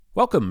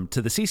Welcome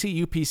to the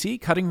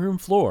CCUPC Cutting Room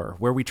Floor,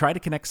 where we try to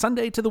connect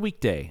Sunday to the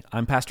weekday.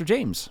 I'm Pastor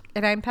James.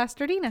 And I'm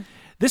Pastor Dena.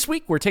 This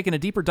week, we're taking a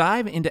deeper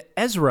dive into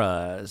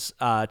Ezra's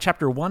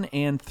chapter 1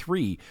 and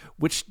 3,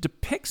 which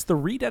depicts the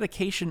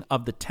rededication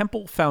of the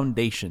temple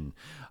foundation.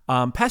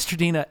 Pastor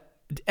Dena,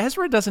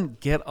 Ezra doesn't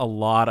get a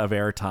lot of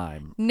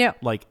airtime. No.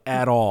 Like,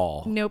 at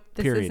all. Nope,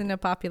 this period. isn't a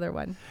popular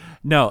one.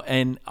 No,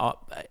 and,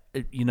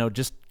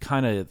 just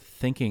kind of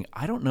thinking,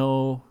 I don't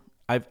know...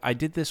 I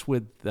did this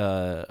with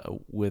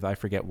I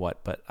forget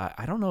what, but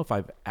I don't know if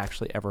I've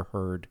actually ever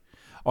heard.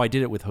 Oh, I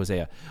did it with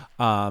Hosea.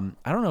 I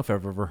don't know if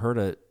I've ever heard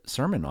a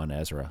sermon on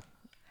Ezra.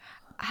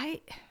 I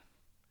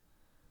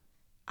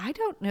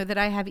don't know that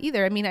I have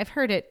either. I mean, I've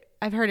heard it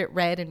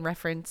read and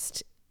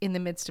referenced in the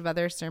midst of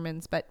other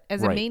sermons, but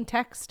as a main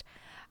text,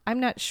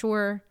 I'm not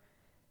sure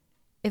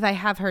if I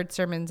have heard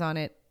sermons on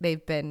it.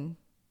 They've been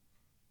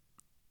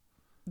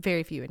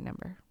very few in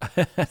number.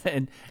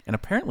 and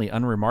apparently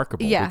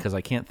unremarkable because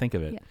I can't think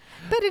of it. Yeah.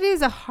 But it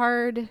is a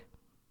hard,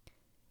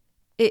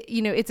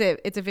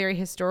 it's a very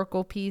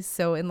historical piece.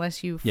 So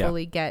unless you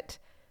fully get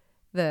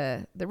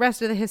the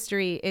rest of the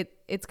history,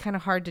 it's kind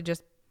of hard to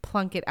just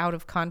plunk it out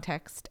of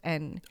context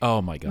and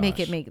make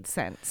it make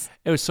sense.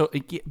 It was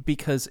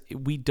because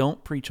we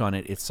don't preach on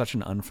it. It's such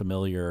an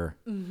unfamiliar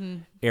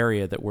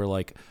area that we're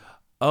like,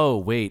 oh,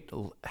 wait,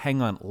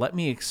 hang on. Let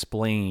me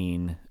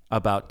explain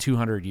about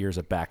 200 years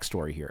of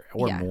backstory here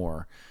or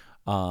more.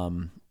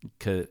 And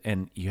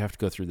you have to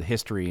go through the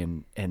history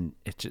and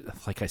it's just,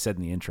 like I said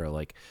in the intro,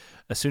 like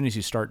as soon as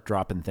you start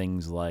dropping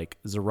things like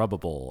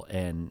Zerubbabel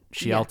and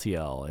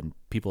Shealtiel and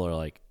people are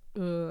like,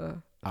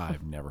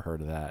 I've never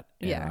heard of that.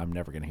 And I'm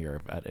never going to hear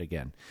about it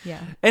again. Yeah.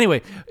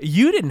 Anyway,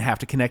 you didn't have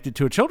to connect it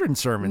to a children's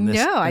sermon.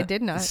 No, I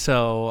did not.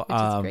 So, which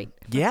is great.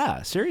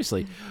 Yeah,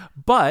 seriously.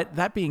 But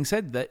that being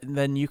said,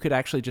 then you could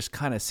actually just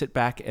kind of sit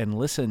back and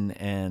listen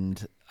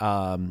and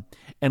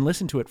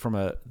listen to it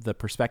from the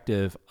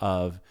perspective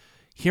of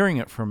hearing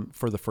it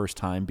for the first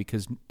time,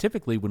 because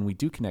typically when we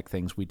do connect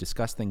things, we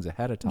discuss things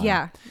ahead of time.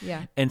 Yeah.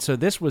 And so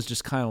this was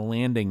just kind of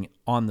landing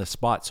on the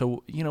spot.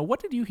 So, what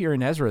did you hear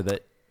in Ezra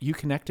that you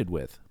connected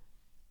with?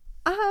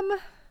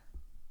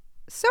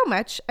 So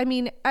much. I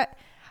mean,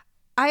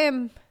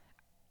 I'm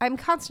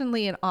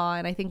constantly in awe,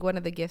 and I think one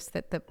of the gifts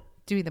that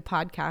doing the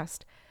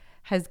podcast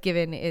has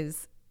given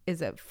is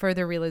a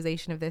further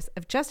realization of this,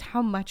 of just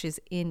how much is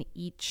in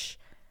each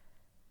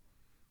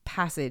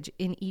passage,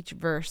 in each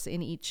verse,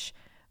 in each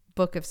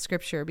book of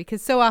scripture.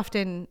 Because so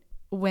often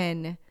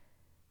when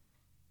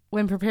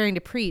preparing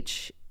to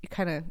preach, you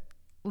kind of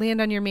land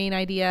on your main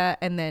idea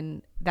and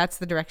then that's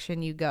the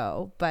direction you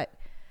go. But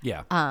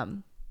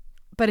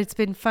but it's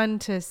been fun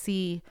to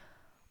see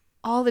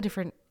all the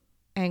different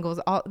angles,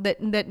 all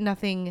that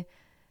nothing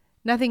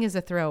is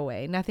a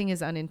throwaway, nothing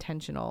is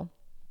unintentional.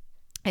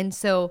 And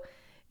so,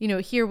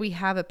 here we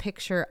have a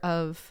picture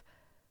of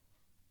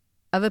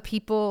a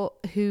people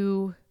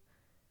who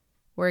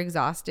were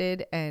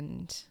exhausted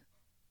and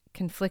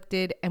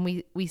conflicted, and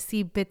we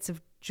see bits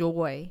of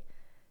joy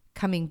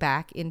coming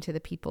back into the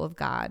people of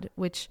God,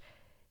 which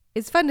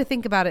is fun to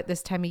think about at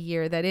this time of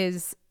year. That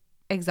is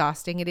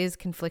exhausting. It is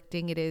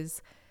conflicting. It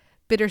is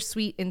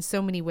bittersweet in so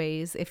many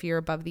ways if you're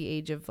above the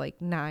age of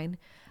like 9.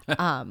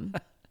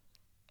 That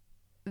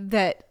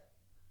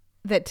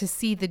to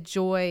see the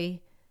joy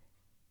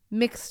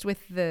mixed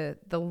with the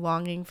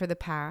longing for the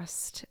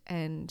past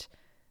and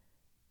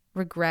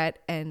regret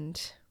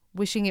and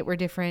wishing it were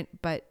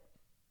different, but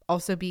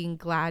also being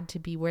glad to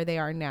be where they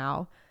are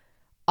now,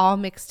 all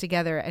mixed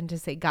together, and to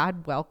say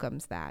God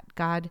welcomes that.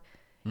 God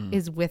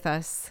is with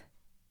us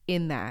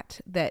in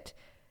that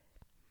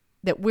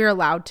we're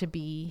allowed to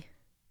be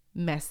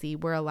messy.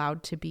 We're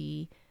allowed to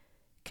be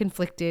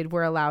conflicted.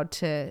 We're allowed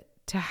to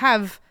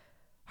have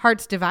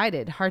hearts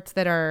divided, hearts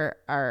that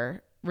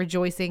are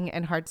rejoicing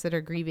and hearts that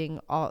are grieving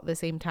all at the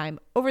same time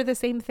over the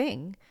same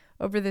thing,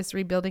 over this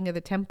rebuilding of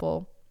the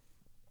temple.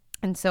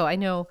 And so I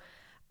know,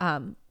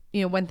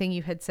 one thing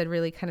you had said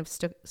really kind of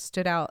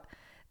stood out,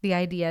 the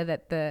idea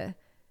that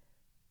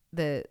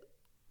the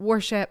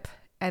worship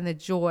and the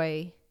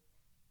joy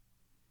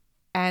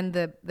and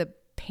the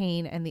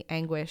pain and the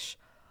anguish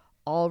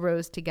all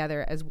rose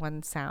together as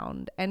one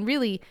sound. And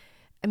really,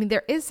 I mean,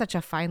 there is such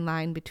a fine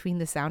line between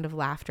the sound of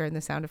laughter and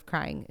the sound of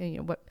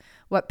crying.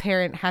 What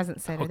parent hasn't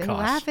said, are they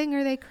laughing or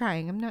are they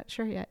crying? I'm not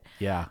sure yet.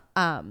 Yeah.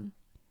 And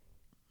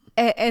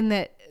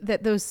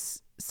that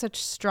those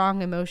such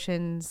strong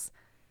emotions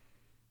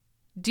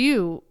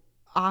do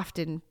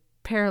often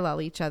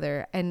parallel each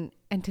other, and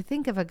to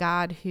think of a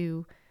God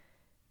who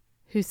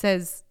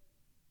says,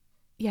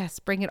 yes,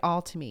 bring it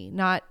all to me,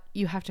 not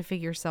you have to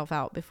figure yourself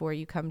out before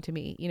you come to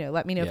me.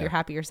 Let me know if you're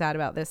happy or sad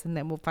about this, and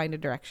then we'll find a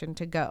direction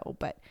to go.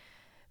 But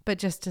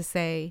just to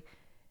say,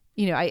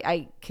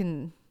 I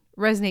can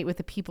resonate with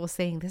the people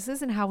saying this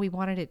isn't how we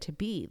wanted it to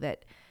be,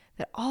 that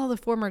all the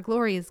former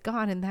glory is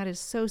gone, and that is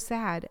so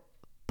sad.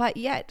 But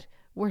yet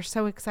we're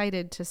so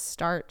excited to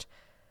start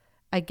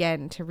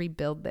again, to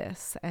rebuild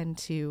this and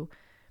to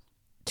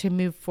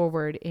move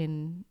forward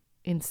in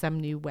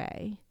some new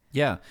way.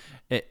 Yeah.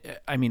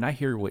 I mean, I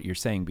hear what you're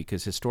saying,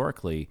 because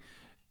historically,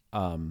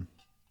 in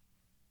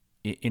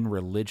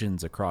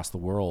religions across the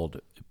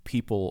world,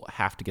 people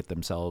have to get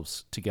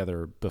themselves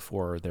together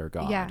before their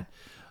God, Yeah.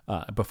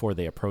 before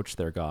they approach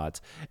their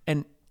gods.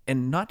 And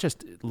not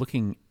just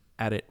looking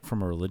at it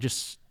from a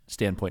religious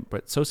standpoint,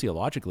 but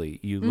sociologically,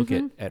 you look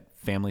at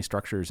family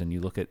structures and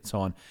you look at so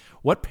on.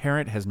 What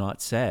parent has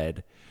not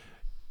said,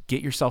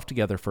 get yourself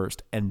together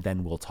first and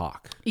then we'll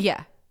talk?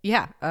 Yeah.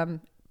 Yeah.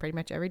 Pretty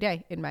much every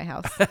day in my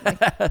house.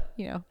 Like,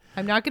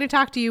 I'm not going to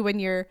talk to you when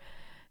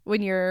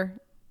you're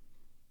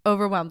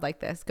overwhelmed like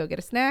this. Go get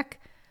a snack,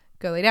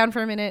 go lay down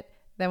for a minute,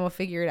 then we'll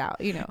figure it out,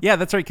 Yeah,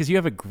 that's right. Because you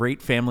have a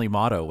great family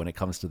motto when it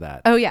comes to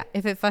that. Oh yeah.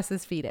 If it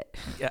fusses, feed it.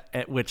 Yeah,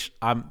 at which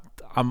I'm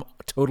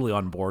totally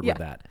on board with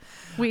that.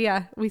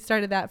 We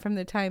started that from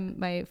the time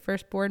my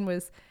firstborn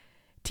was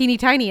teeny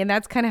tiny, and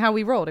that's kind of how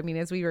we rolled. I mean,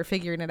 as we were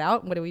figuring it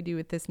out, what do we do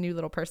with this new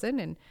little person?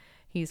 And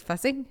he's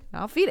fussing,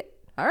 I'll feed it.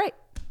 All right.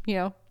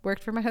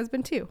 Worked for my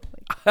husband too.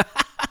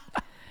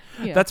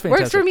 That's fantastic.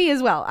 Works for me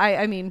as well.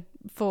 I mean,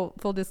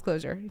 full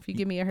disclosure. If you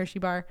give me a Hershey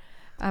bar,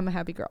 I'm a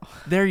happy girl.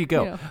 There you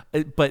go.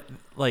 But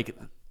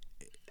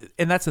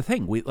and that's the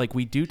thing.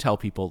 We do tell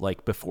people,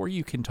 like, before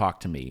you can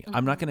talk to me,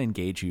 I'm not going to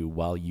engage you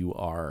while you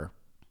are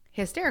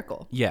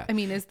hysterical. Yeah. I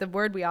mean, is the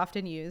word we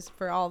often use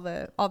for all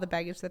the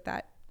baggage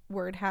that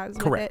word has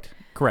Correct. with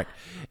it. Correct.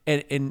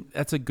 And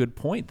that's a good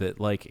point, that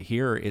like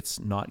here it's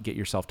not get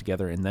yourself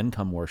together and then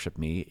come worship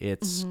me.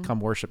 It's come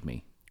worship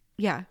me.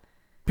 Yeah.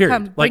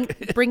 Period. Come,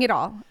 bring it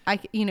all.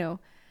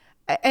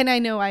 And I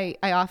know I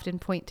often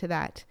point to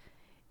that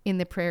in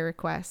the prayer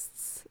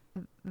requests,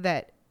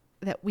 that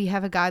we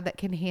have a God that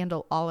can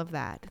handle all of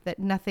that, that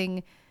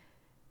nothing,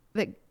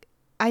 that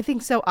I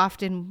think so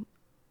often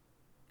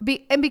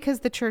and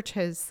because the church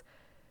has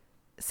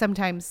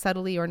sometimes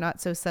subtly or not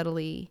so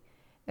subtly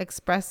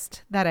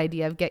expressed that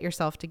idea of get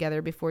yourself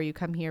together before you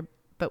come here.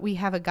 But we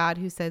have a God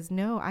who says,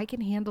 no, I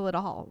can handle it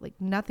all. Like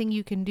nothing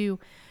you can do,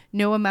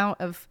 no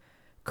amount of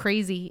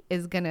crazy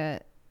is going to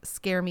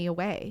scare me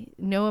away.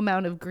 No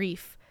amount of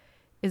grief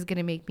is going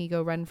to make me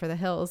go run for the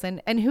hills.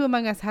 And who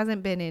among us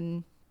hasn't been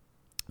in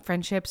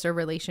friendships or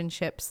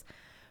relationships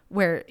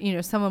where,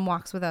 someone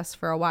walks with us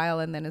for a while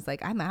and then is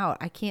like, I'm out.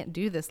 I can't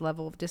do this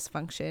level of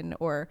dysfunction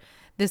or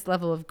this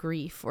level of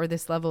grief or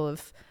this level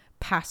of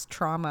past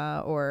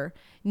trauma or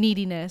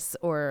neediness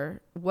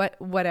or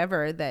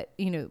whatever, that,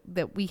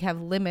 that we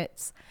have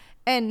limits.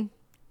 And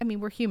I mean,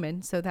 we're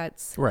human, so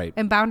that's right.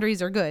 And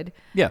boundaries are good.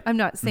 Yeah. I'm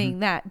not saying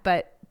that,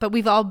 but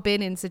we've all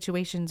been in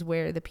situations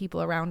where the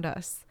people around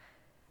us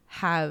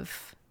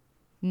have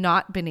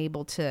not been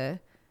able to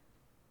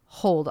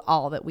hold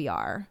all that we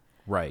are.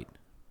 Right.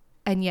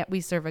 And yet we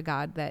serve a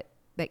God that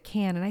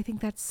can. And I think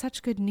that's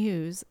such good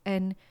news.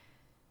 And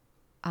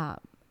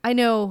I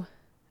know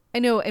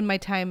in my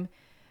time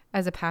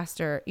as a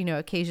pastor,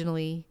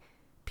 occasionally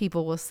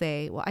people will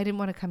say, well, I didn't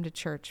want to come to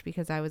church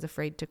because I was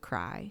afraid to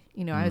cry.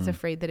 I was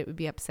afraid that it would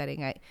be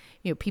upsetting.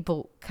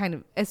 People kind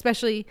of,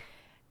 especially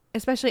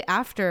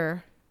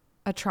after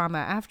a trauma,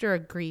 after a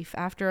grief,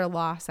 after a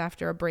loss,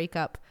 after a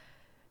breakup.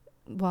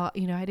 Well,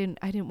 I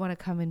didn't want to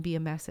come and be a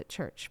mess at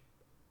church.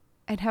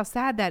 And how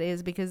sad that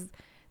is, because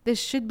this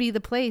should be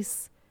the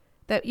place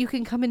that you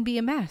can come and be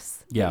a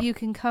mess. Yeah. That you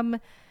can come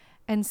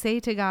and say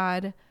to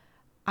God,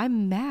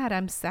 I'm mad,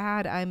 I'm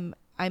sad, I'm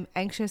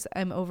anxious,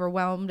 I'm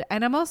overwhelmed,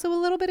 and I'm also a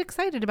little bit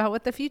excited about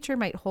what the future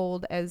might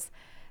hold as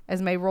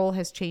my role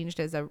has changed,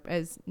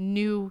 as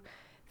new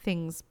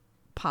things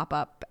pop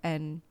up.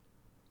 And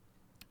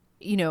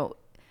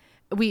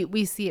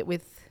we see it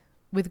with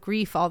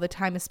grief all the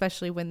time,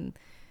 especially when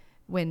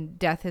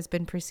death has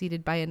been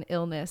preceded by an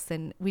illness,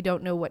 and we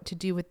don't know what to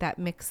do with that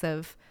mix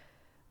of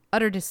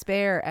utter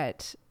despair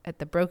at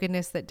the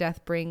brokenness that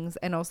death brings,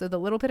 and also the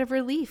little bit of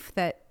relief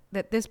that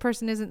this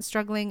person isn't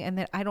struggling and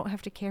that I don't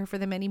have to care for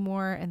them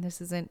anymore, and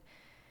this isn't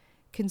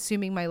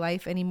consuming my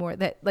life anymore.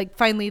 That like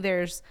finally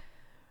there's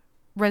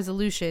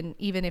resolution,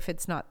 even if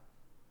it's not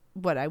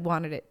what I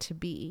wanted it to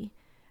be.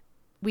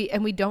 We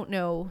don't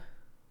know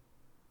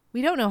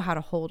how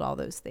to hold all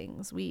those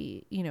things. If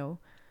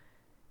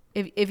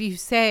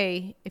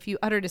you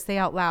utter to say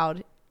out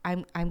loud,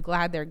 I'm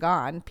glad they're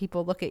gone,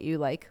 people look at you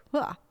like,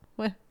 what,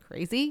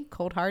 crazy,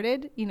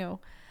 cold-hearted,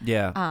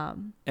 Yeah.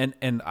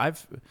 And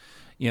I've,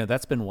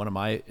 that's been one of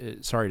my,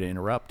 sorry to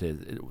interrupt,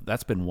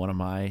 that's been one of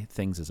my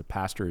things as a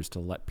pastor, is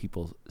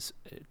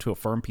to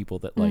affirm people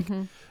that like,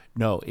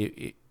 no,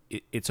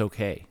 it's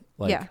okay.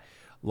 Like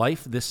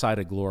life this side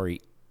of glory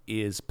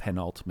is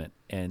penultimate,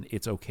 and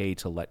it's okay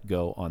to let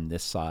go on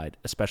this side,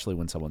 especially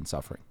when someone's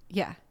suffering.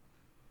 Yeah.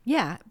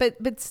 Yeah.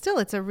 But still,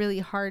 it's a really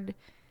hard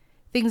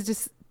thing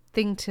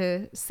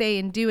to say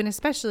and do. And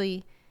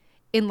especially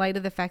in light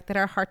of the fact that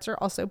our hearts are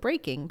also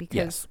breaking,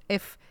 because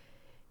if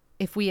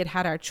we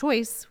had our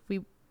choice,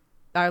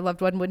 our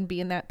loved one wouldn't be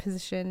in that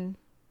position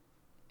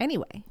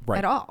anyway,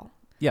 at all.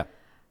 Yeah.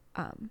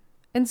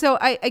 And so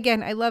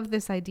I love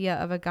this idea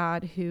of a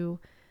God who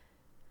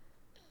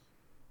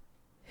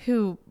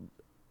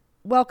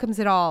welcomes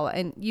it all.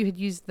 And you had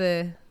used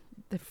the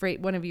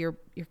one of your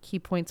key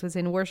points was,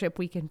 in worship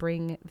we can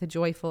bring the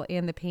joyful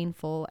and the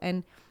painful.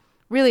 And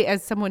really,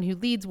 as someone who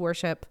leads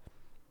worship,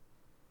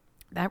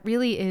 that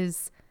really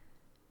is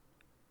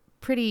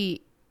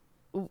pretty,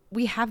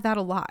 we have that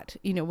a lot.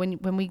 You know,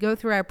 when we go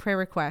through our prayer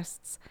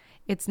requests,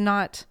 it's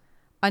not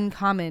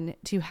uncommon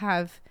to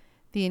have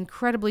the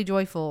incredibly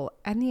joyful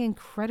and the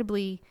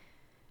incredibly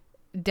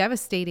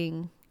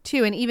devastating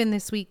too. And even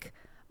this week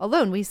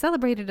alone, we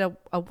celebrated a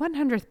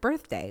 100th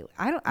birthday.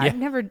 I've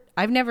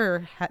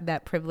never had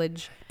that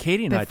privilege.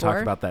 Katie and before. I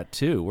talked about that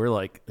too. We're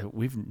like,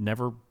 we've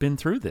never been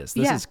through this.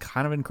 This is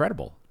kind of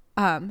incredible.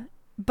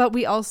 But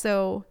we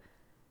also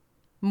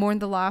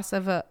mourned the loss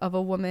of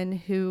a woman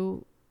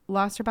who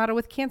lost her battle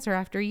with cancer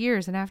after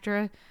years, and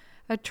after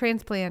a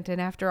transplant,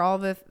 and after all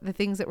the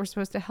things that were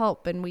supposed to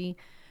help. And we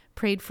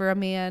prayed for a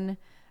man,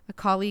 a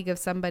colleague of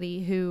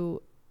somebody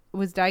who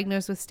was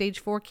diagnosed with stage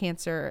 4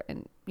 cancer.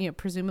 And, you know,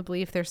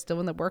 presumably if they're still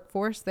in the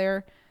workforce,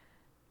 they're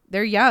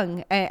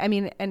young. I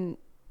mean, and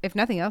if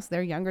nothing else,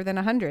 they're younger than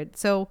 100.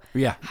 So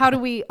how do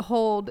we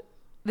hold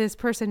this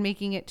person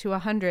making it to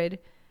 100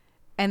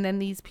 and then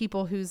these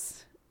people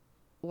whose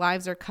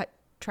lives are cut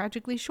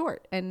tragically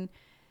short? And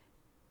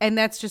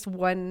that's just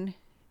one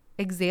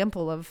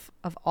example of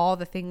all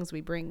the things we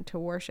bring to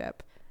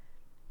worship.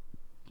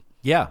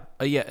 Yeah.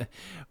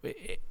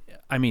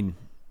 I mean,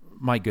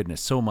 my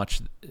goodness, so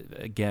much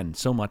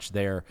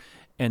there.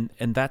 And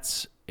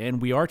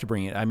we are to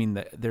bring it. I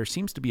mean, there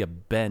seems to be a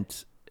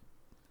bent.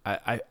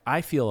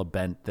 I feel a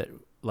bent that,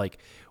 like,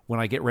 when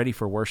I get ready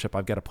for worship,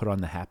 I've got to put on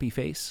the happy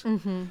face.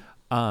 Mm-hmm.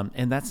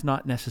 And that's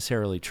not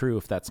necessarily true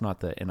if that's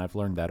not and I've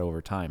learned that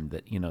over time,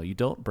 that, you know, you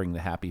don't bring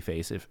the happy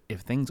face if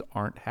things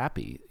aren't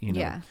happy, you know.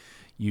 Yeah.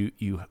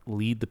 You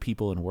lead the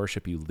people in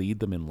worship, you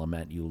lead them in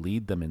lament, you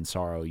lead them in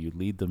sorrow, you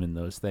lead them in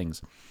those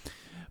things.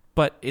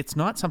 But it's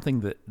not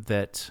something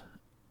that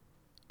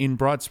in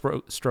broad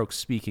strokes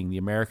speaking, the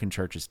American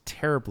church is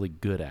terribly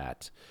good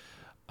at.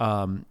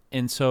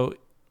 And so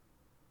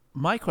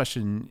my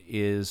question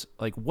is,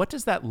 like, what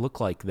does that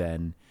look like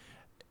then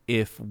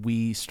if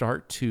we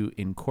start to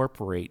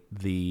incorporate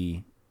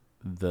the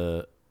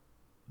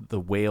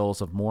wails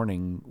of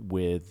mourning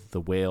with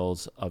the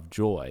wails of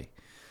joy?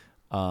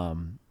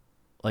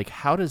 Like,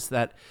 how does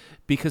that,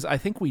 because I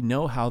think we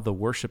know how the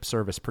worship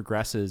service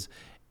progresses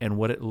and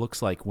what it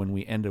looks like when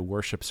we end a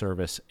worship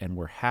service and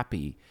we're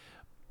happy.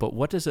 But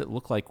what does it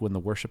look like when the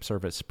worship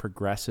service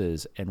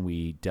progresses and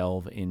we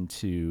delve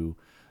into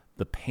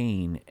the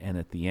pain, and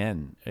at the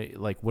end,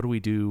 like, what do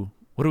we do?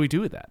 What do we do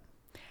with that?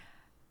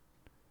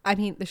 I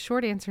mean, the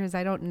short answer is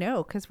I don't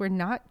know, because we're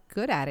not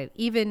good at it.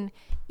 Even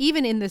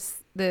in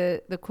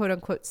the quote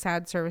unquote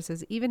sad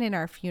services, even in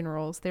our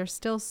funerals, they're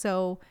still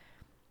so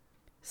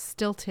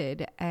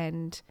stilted,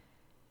 and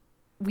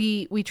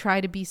we try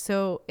to be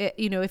so,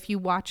 you know, if you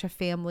watch a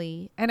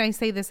family, and I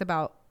say this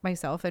about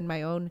myself and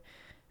my own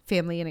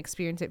family and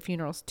experience at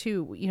funerals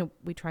too, you know,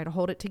 we try to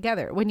hold it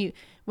together. When you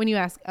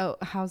ask, oh,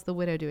 how's the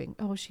widow doing?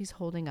 Oh, she's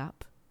holding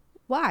up.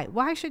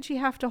 Why should she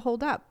have to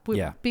hold up?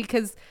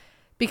 Because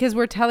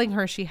we're telling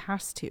her she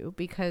has to,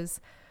 because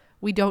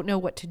we don't know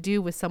what to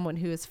do with someone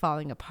who is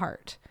falling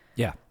apart.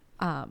 Yeah.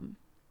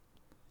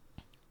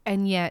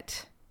 And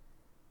yet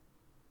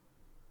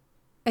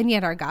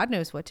our God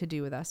knows what to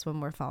do with us when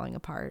we're falling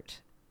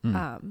apart.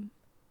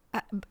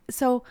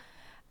 So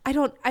I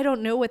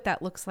don't know what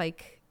that looks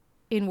like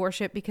in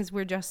worship, because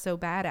we're just so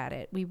bad at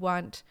it. We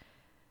want,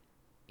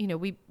 you know,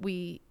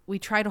 we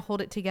try to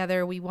hold it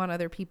together. We want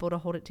other people to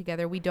hold it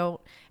together. We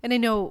don't. And I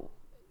know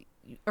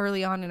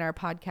early on in our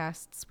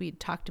podcasts, we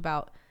talked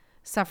about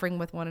suffering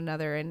with one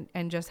another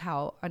and just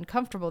how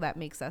uncomfortable that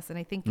makes us. And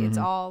I think it's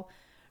all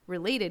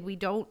related. We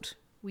don't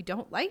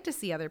like to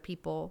see other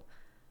people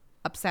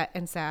upset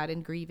and sad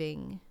and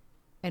grieving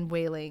and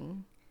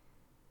wailing.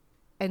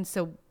 And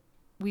so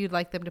we would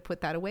like them to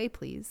put that away,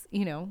 please.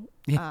 You know,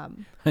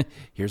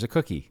 here's a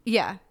cookie.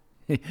 Yeah.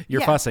 You're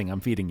fussing. I'm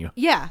feeding you.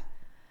 Yeah.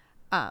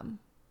 And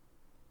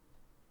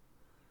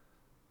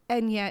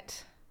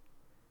yet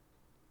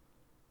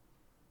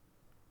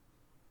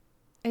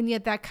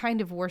that kind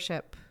of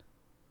worship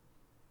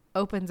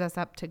opens us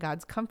up to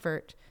God's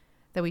comfort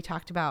that we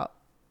talked about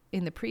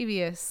in the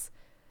previous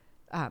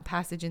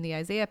passage, in the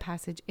Isaiah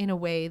passage, in a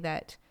way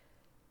that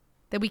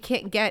we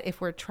can't get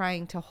if we're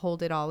trying to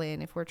hold it all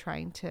in, if we're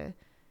trying to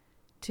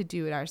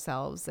do it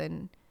ourselves.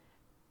 And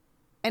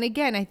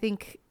again, I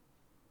think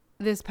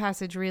this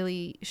passage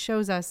really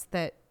shows us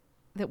that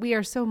we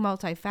are so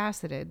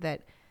multifaceted,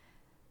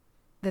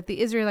 that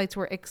the Israelites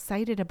were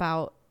excited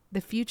about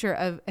the future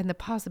of and the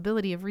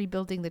possibility of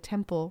rebuilding the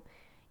temple,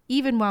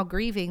 even while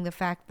grieving the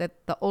fact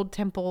that the old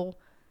temple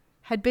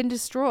had been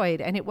destroyed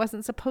and it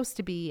wasn't supposed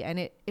to be, and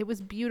it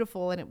was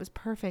beautiful and it was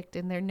perfect,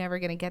 and they're never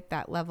going to get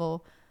that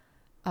level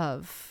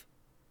of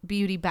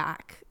beauty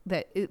back,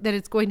 that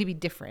it's going to be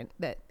different,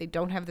 that they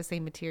don't have the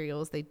same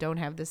materials, they don't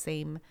have the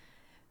same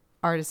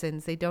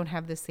artisans, they don't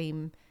have the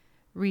same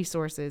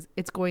resources.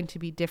 It's going to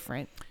be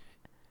different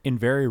in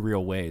very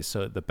real ways.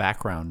 So the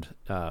background,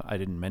 I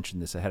didn't mention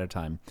this ahead of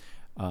time.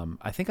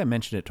 I think I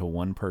mentioned it to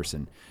one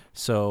person.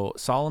 So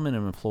Solomon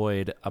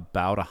employed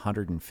about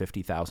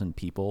 150,000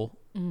 people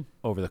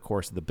over the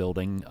course of the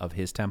building of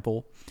his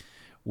temple,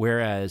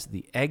 whereas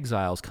the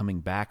exiles coming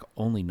back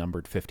only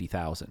numbered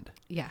 50,000.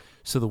 Yeah.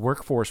 So the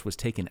workforce was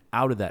taken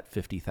out of that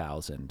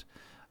 50,000.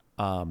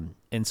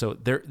 And so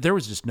there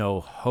was just no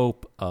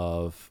hope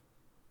of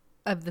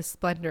the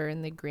splendor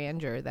and the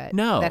grandeur that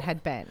No. that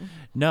had been.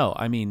 No,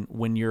 I mean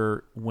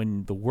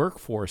when the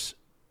workforce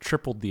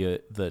tripled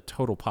the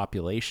total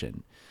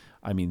population,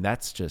 I mean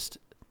that's just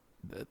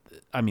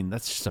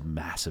a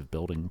massive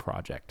building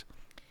project.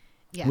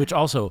 Yeah. Which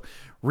also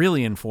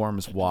really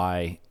informs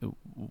why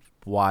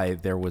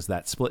there was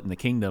that split in the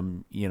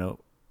kingdom. You know,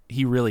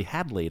 he really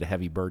had laid a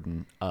heavy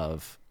burden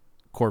of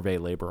corvée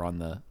labor on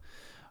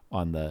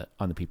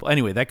the people.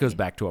 Anyway, that goes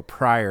back to a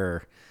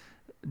prior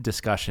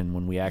discussion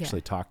when we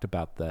actually talked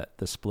about the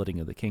splitting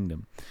of the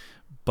kingdom.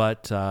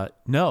 But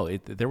no,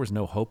 there was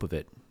no hope of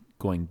it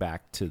going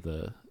back to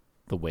the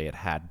way it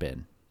had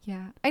been.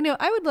 Yeah. I know.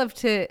 I would love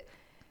to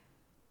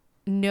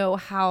know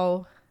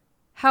how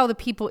the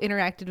people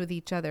interacted with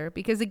each other,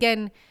 because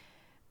again,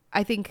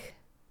 I think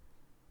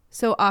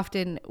so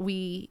often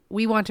we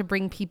want to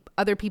bring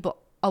other people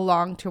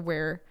along to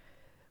where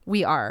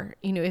we are.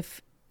 You know,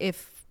 if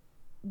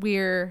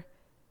we're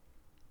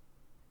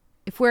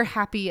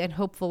happy and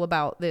hopeful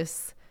about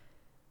this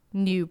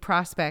new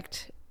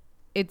prospect,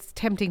 it's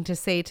tempting to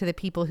say to the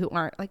people who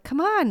aren't, like, come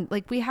on,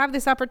 like, we have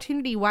this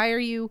opportunity. Why are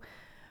you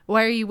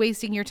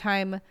wasting your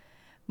time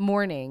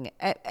mourning?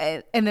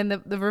 And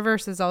then the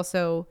reverse is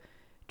also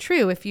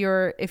true. If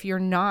you're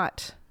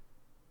not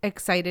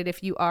excited,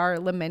 if you are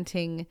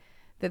lamenting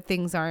that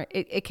things aren't,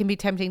 it can be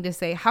tempting to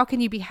say, how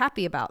can you be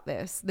happy about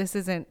this? This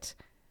isn't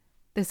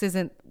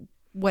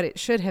what it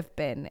should have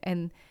been.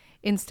 And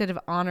instead of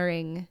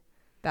honoring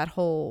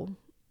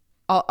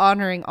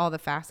honoring all the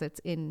facets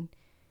in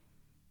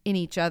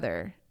each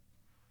other.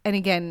 And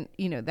again,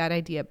 you know, that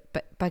idea,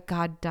 but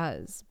God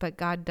does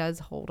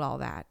hold all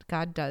that.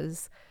 God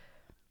does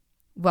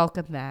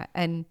welcome that.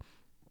 And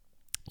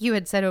you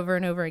had said over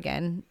and over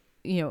again,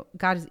 you know,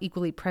 God is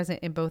equally present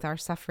in both our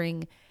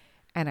suffering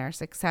and our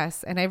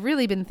success. And I've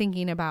really been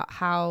thinking about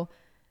how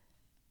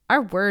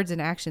our words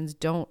and actions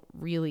don't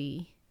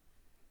really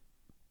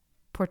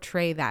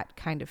portray that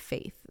kind of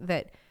faith.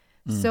 That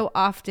so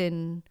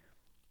often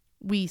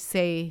we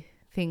say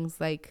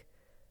things like,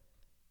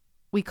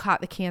 we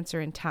caught the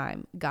cancer in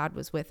time, God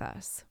was with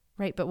us,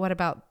 right? But what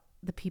about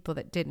the people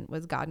that didn't?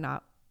 Was God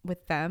not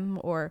with them?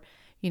 Or,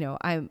 you know,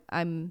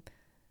 I'm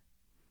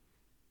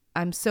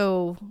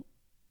so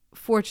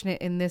fortunate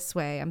in this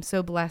way. I'm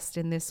so blessed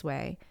in this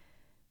way,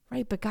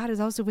 right? But God is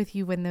also with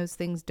you when those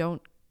things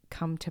don't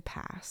come to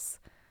pass.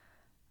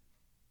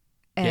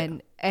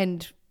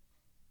 And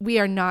we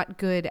are not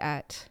good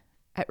at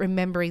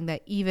remembering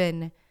that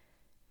even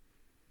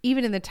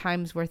in the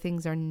times where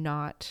things are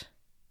not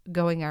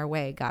going our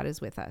way, God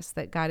is with us.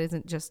 That God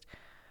isn't just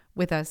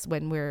with us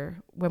when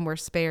we're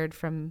spared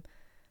from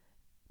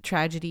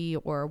tragedy,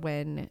 or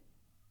when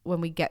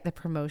we get the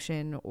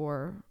promotion,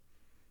 or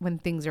when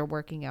things are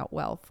working out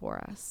well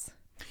for us.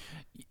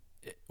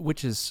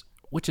 Which is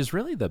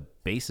really the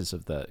basis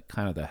of the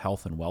kind of the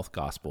health and wealth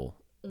gospel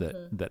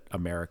that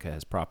America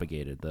has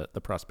propagated,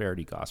 the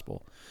prosperity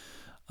gospel.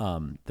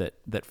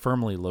 That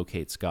firmly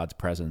locates God's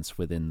presence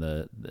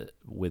within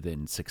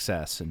within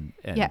success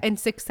and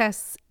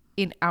success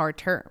in our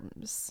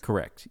terms.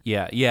 Correct.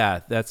 Yeah.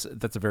 That's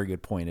a very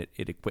good point.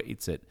 It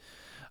equates it,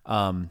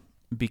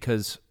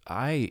 because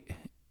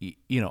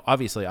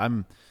obviously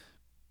I'm,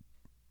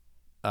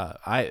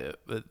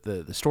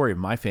 the story of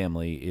my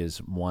family is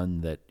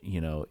one that,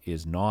 you know,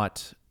 is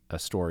not a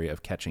story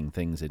of catching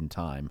things in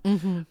time.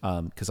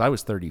 'Cause I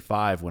was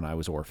 35 when I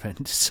was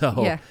orphaned.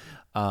 So,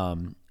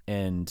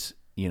 and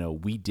you know,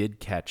 we did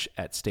catch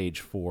at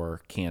stage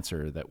 4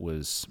 cancer that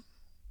was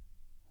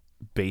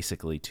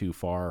basically too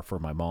far for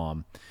my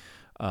mom,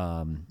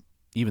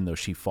 even though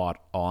she fought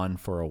on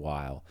for a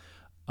while.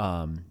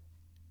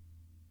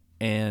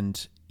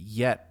 And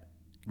yet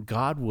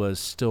God was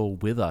still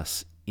with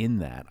us in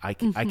that. I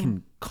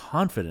can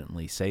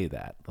confidently say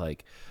that,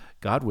 like,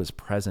 God was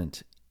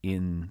present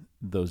in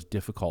those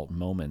difficult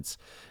moments.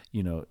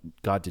 You know,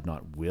 God did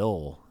not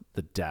will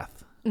the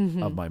death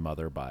of my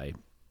mother by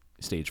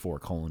stage 4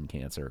 colon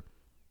cancer.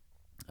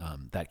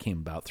 That came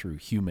about through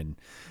human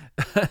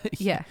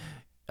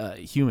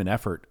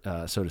effort,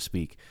 so to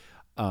speak.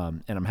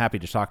 And I'm happy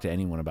to talk to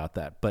anyone about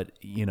that. But,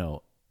 you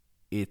know,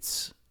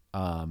 it's,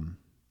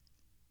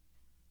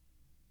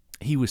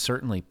 he was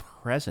certainly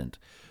present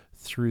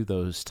through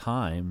those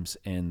times,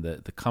 and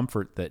the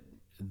comfort that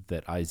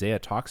Isaiah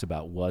talks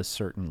about was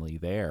certainly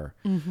there.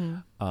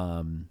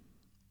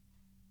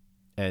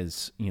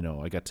 As, you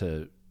know, I got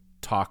to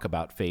talk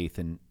about faith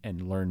and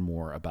learn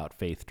more about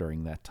faith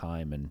during that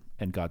time,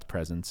 and God's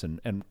presence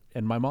and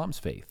my mom's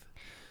faith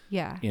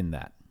in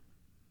that.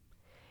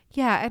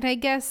 Yeah. And I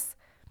guess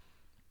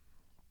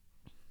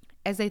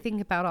as I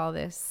think about all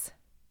this,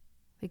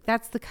 like,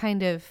 that's the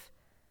kind of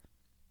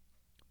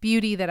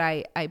beauty that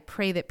I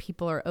pray that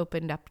people are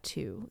opened up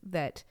to,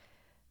 that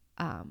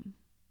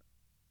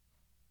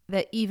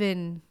that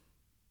even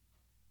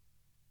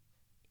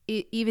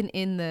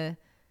in the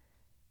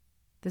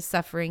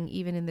suffering,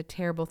 even in the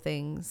terrible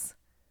things,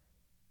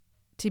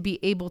 to be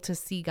able to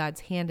see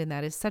God's hand in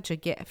that is such a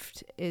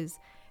gift.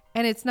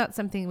 And it's not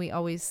something we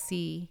always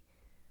see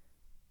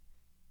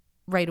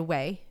right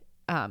away,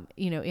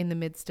 in the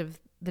midst of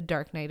the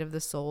dark night of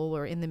the soul,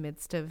 or in the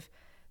midst of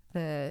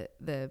the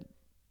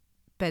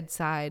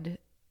bedside,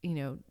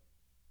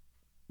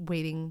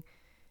 waiting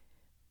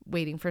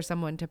for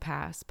someone to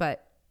pass.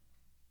 But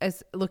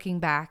as looking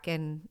back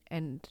and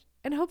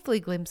hopefully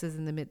glimpses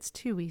in the midst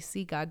too, we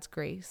see God's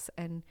grace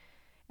and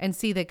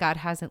see that God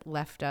hasn't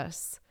left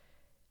us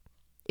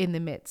in the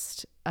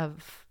midst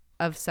of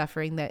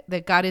suffering,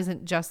 that God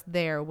isn't just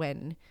there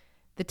when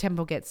the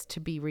temple gets to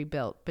be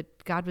rebuilt,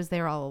 but God was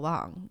there all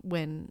along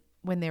when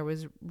there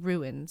was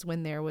ruins,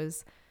 when there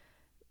was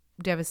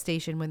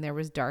devastation, when there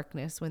was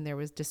darkness, when there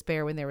was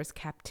despair, when there was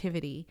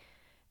captivity,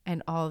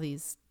 and all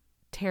these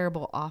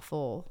terrible,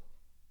 awful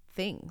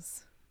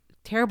things,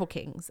 terrible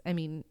kings. I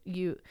mean,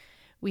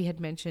 we had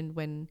mentioned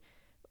when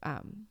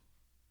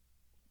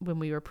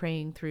we were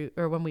praying through,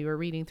 or when we were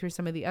reading through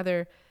some of the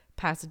other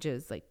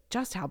passages, like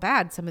just how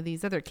bad some of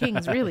these other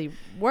kings really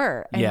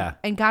were.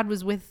 And God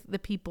was with the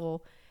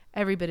people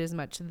every bit as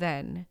much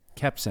then.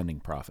 Kept sending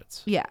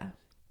prophets.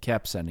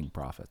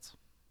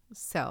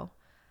 So,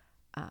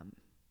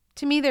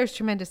 to me, there's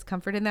tremendous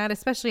comfort in that,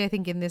 especially I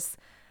think in this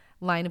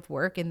line of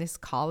work, in this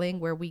calling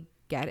where we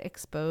get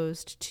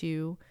exposed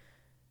to,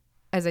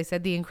 as I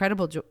said, the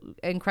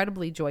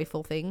incredibly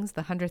joyful things,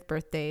 the 100th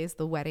birthdays,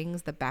 the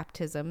weddings, the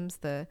baptisms,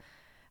 the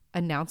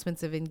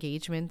announcements of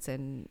engagements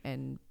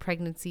and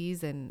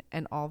pregnancies and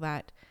all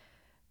that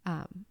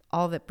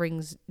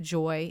brings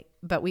joy.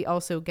 But we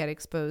also get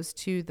exposed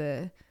to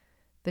the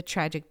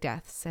tragic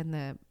deaths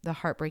and the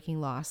heartbreaking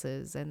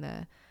losses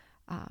and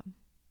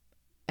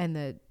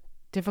the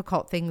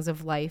difficult things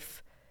of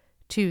life,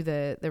 to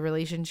the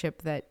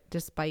relationship that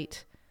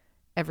despite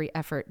every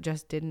effort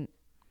just didn't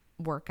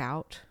work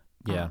out.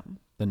 The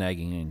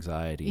nagging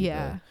anxiety,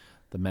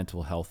 the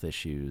mental health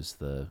issues,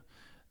 the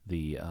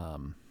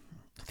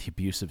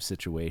abusive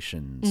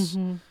situations.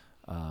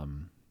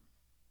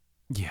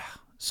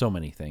 So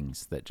many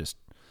things that just,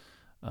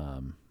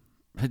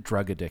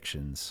 drug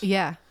addictions.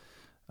 I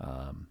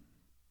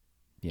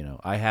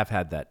have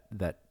had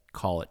that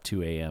call at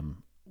 2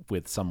 a.m.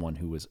 with someone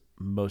who was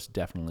most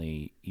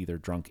definitely either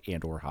drunk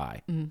and or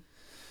high. And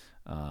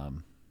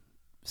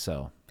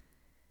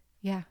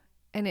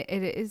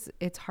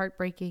it's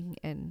heartbreaking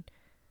and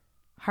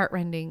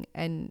heartrending,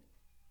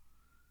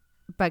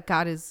 but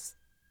God is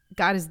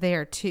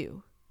there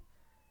too.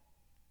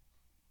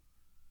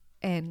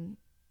 And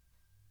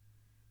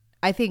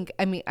I think,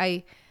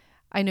 I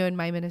know in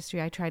my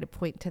ministry, I try to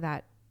point to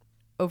that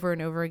over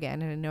and over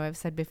again. And I know I've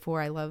said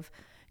before, I love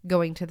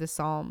going to the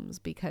Psalms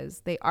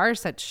because they are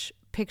such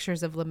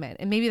pictures of lament.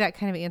 And maybe that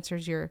kind of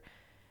answers your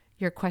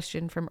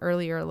question from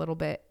earlier a little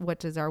bit. What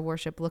does our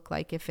worship look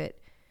like if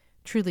it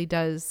truly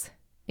does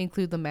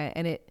include lament?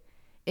 And it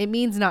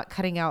means not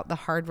cutting out the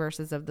hard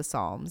verses of the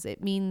Psalms.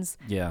 It means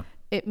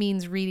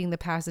reading the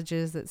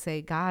passages that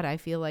say, God, I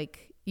feel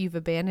like you've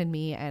abandoned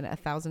me and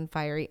 1,000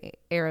 fiery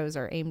arrows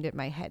are aimed at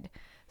my head.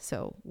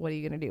 So what are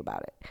you going to do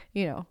about it?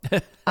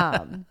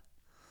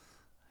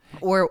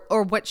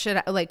 Or what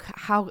should I,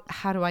 how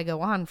do I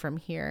go on from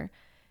here?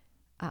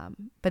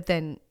 But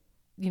then,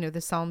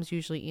 the Psalms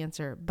usually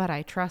answer, but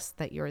I trust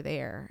that you're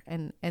there.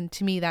 And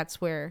to me,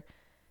 that's where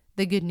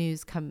the good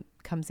news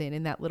comes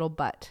in that little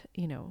but.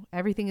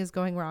 Everything is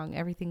going wrong.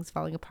 Everything's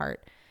falling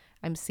apart.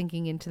 I'm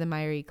sinking into the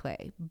miry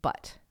clay,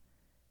 but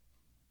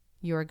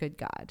you're a good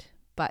God.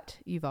 But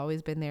you've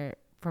always been there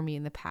for me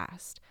in the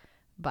past.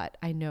 But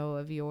I know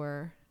of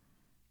your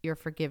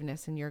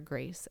forgiveness and your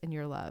grace and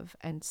your love.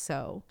 And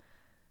so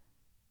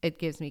it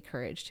gives me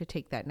courage to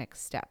take that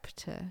next step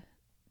to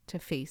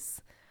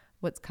face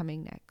what's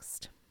coming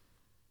next.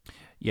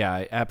 Yeah,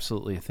 I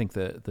absolutely think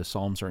the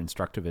Psalms are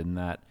instructive in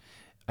that.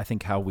 I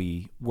think how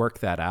we work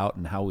that out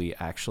and how we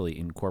actually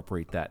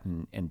incorporate that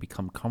and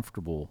become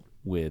comfortable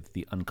with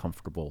the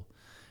uncomfortable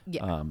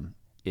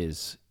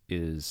is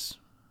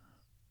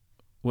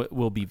what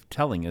will be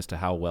telling as to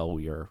how well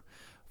we are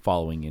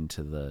following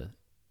into the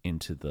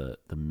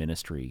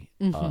ministry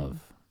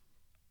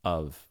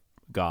of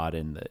God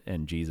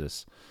and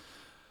Jesus.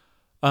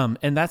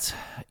 And that's,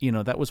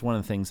 that was one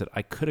of the things that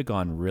I could have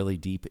gone really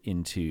deep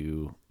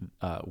into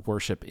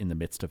worship in the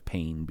midst of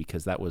pain,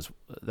 because that was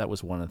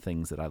one of the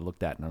things that I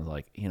looked at and I was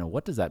like,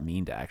 what does that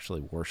mean to actually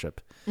worship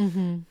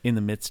in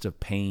the midst of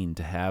pain,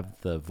 to have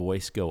the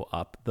voice go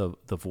up, the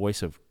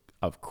voice of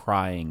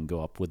crying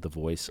go up with the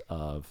voice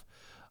of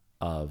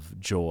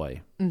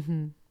joy.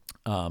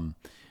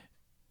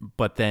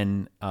 But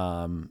then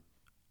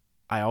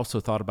I also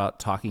thought about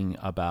talking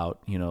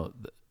about,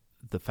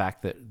 the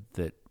fact that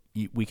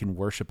we can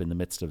worship in the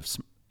midst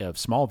of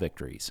small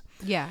victories.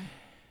 Yeah.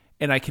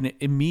 And I can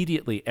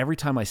immediately, every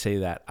time I say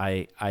that,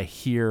 I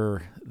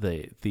hear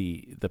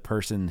the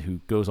person who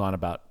goes on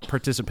about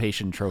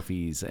participation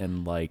trophies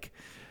and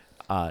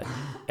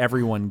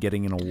everyone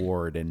getting an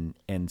award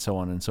and so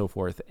on and so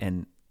forth.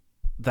 And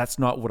that's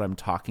not what I'm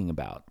talking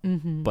about,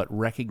 but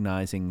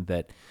recognizing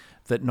that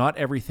not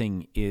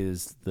everything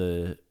is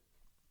the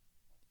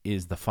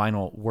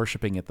final,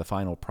 worshiping at the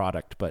final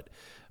product, but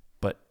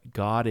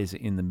God is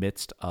in the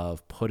midst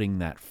of putting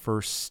that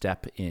first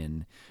step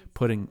in,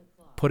 putting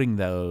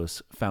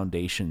those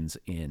foundations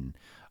in,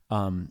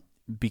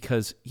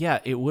 because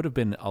it would have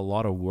been a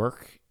lot of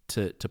work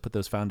to put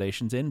those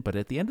foundations in, but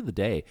at the end of the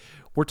day,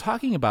 we're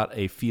talking about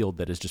a field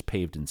that is just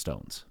paved in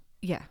stones.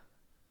 Yeah.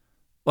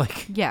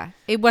 Like, yeah,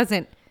 it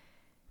wasn't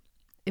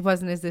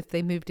as if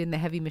they moved in the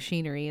heavy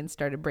machinery and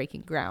started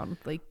breaking ground.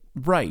 Like,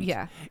 right.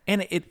 Yeah.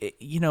 And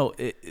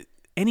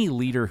any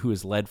leader who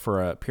has led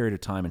for a period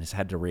of time and has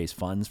had to raise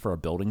funds for a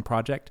building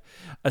project,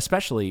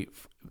 especially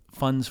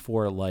funds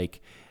for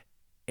like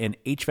an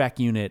HVAC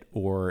unit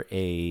or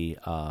a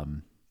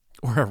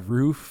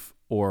roof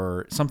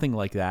or something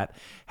like that,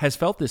 has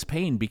felt this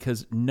pain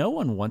because no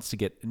one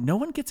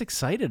gets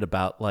excited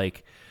about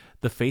like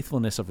the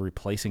faithfulness of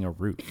replacing a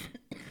roof.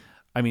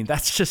 I mean,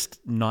 that's just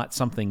not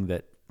something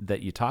that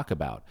you talk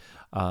about.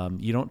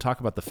 You don't talk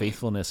about the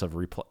faithfulness of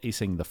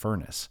replacing the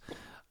furnace.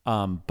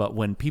 But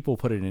when people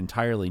put an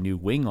entirely new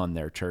wing on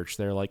their church,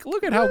 they're like,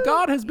 look at how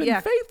God has been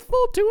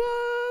faithful to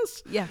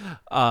us. Yeah.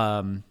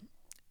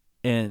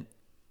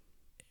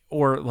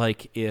 Or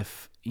like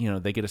if,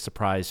 they get a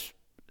surprise,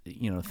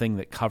 thing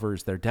that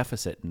covers their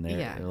deficit and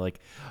they're like,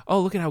 oh,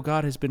 look at how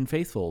God has been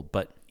faithful,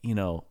 but,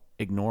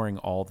 ignoring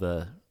all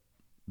the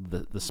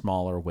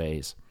smaller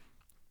ways.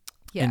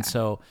 Yeah. And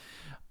so,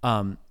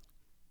 but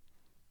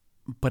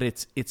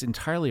it's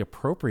entirely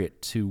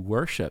appropriate to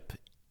worship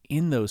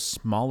in those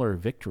smaller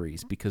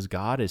victories because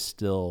God is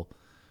still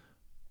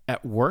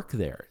at work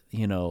there.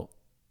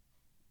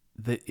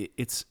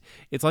 It's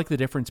like the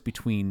difference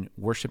between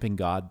worshiping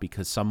God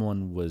because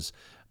someone was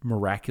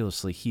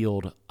miraculously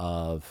healed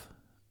of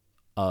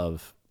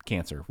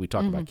cancer. We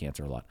talk about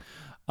cancer a lot.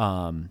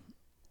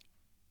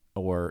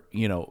 Or,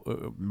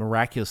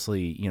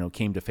 miraculously,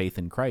 came to faith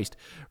in Christ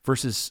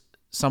versus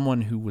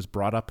someone who was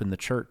brought up in the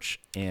church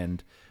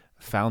and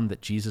found that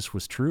Jesus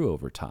was true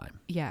over time.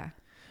 Yeah.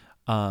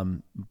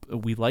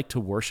 We like to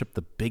worship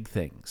the big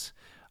things.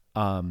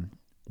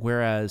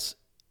 Whereas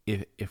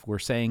if we're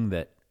saying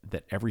that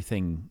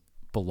everything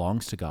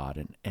belongs to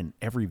God and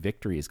every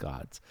victory is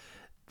God's,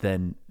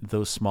 then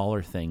those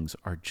smaller things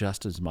are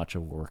just as much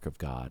a work of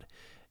God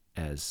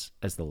as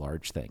the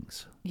large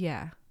things.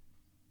 Yeah.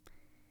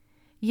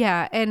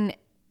 Yeah. And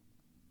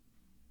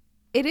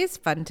it is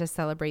fun to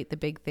celebrate the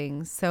big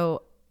things.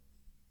 So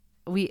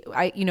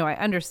I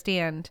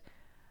understand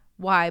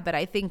why, but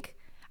I think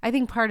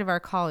part of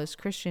our call as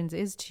Christians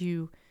is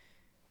to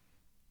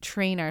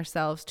train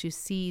ourselves to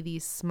see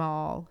these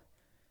small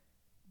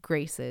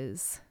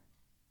graces,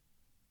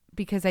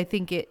 because I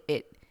think it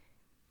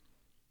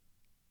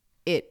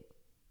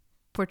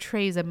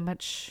portrays a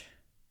much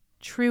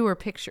truer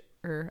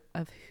picture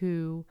of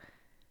who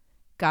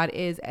God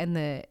is and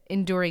the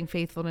enduring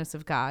faithfulness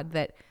of God,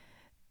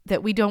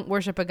 that we don't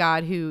worship a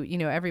God who,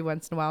 every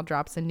once in a while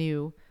drops a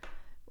new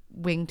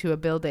wing to a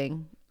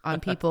building on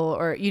people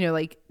or,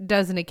 like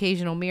does an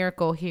occasional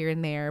miracle here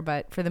and there,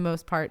 but for the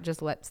most part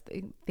just lets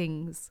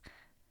things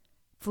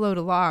float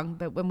along.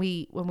 But when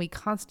we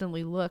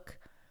constantly look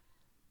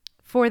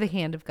for the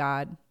hand of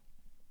God,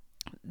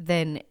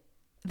 then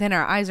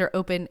our eyes are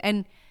open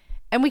and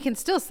we can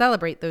still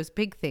celebrate those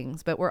big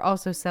things, but we're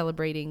also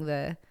celebrating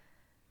the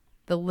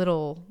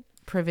little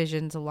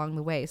provisions along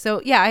the way.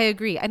 So yeah, I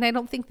agree. And I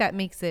don't think that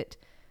makes it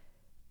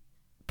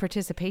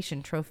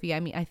participation trophy. I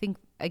mean, I think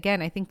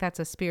that's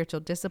a spiritual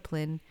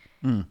discipline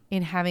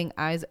in having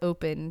eyes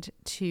opened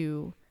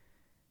to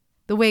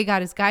the way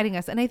God is guiding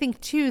us. And I think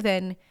too,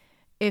 then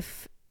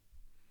if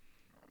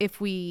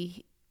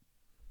we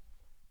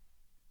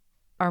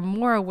are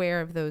more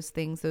aware of those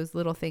things, those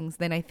little things,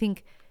 then I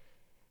think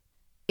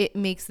it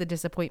makes the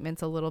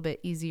disappointments a little bit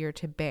easier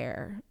to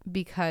bear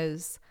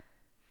because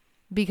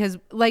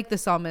like the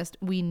psalmist,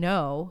 we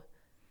know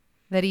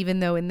that even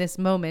though in this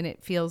moment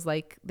it feels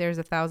like there's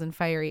 1,000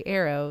 fiery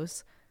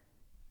arrows,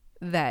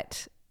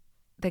 that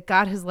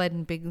God has led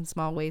in big and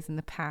small ways in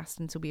the past.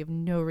 And so we have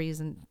no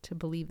reason to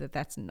believe that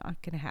that's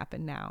not going to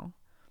happen now.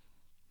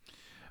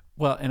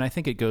 Well, and I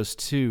think it goes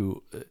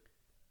to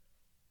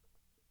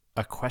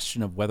a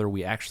question of whether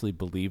we actually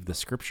believe the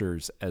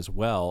scriptures as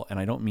well. And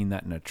I don't mean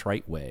that in a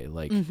trite way,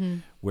 like,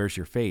 where's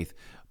your faith?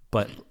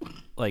 But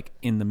like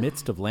in the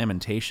midst of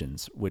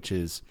Lamentations, which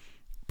is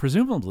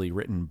presumably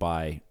written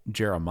by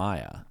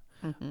Jeremiah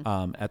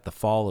at the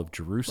fall of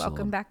Jerusalem.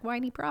 Welcome back,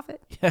 whiny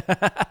prophet.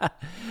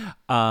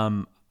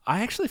 I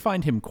actually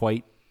find him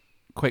quite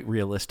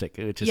realistic,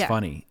 which is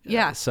funny.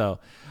 Yeah. At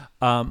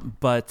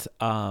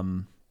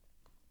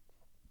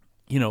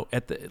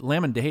the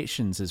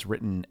Lamentations is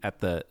written at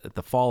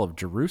the fall of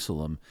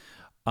Jerusalem.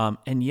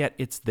 And yet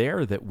it's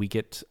there that we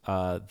get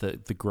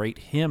the great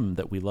hymn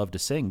that we love to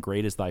sing,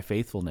 "Great is thy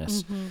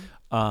faithfulness."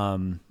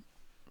 And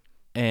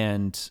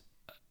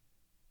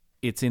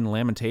it's in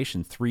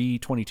Lamentation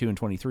 3:22 and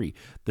 23.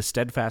 The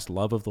steadfast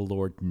love of the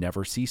Lord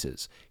never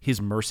ceases.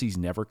 His mercies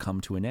never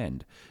come to an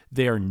end.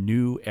 They are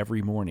new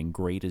every morning.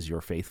 Great is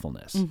your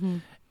faithfulness.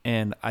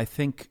 And I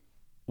think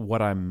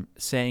what I'm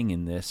saying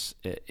in this,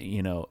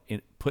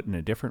 put in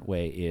a different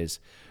way is,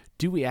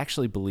 do we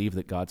actually believe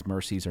that God's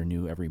mercies are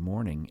new every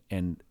morning?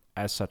 And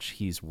as such,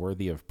 he's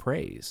worthy of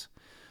praise.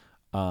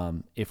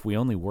 If we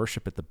only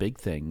worship at the big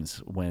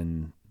things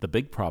when the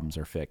big problems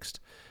are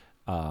fixed,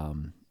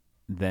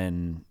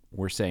 then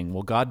we're saying,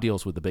 well, God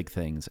deals with the big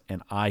things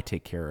and I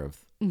take care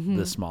of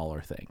the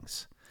smaller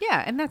things.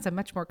 Yeah, and that's a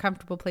much more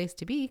comfortable place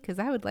to be, because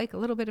I would like a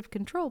little bit of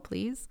control,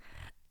 please.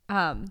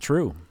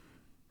 True.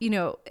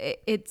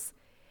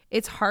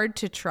 It's hard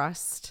to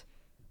trust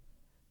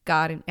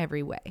God in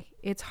every way.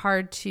 It's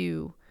hard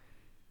to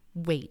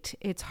wait.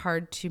 It's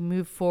hard to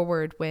move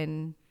forward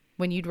when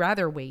you'd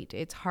rather wait.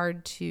 It's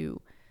hard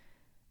to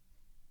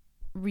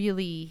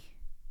really,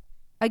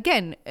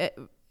 again,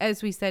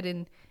 as we said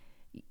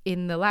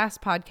in the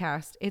last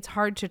podcast, it's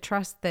hard to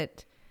trust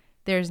that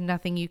there's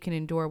nothing you can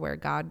endure where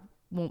God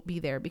won't be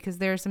there, because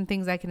there are some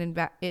things I can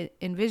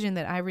envision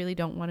that I really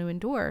don't want to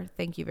endure.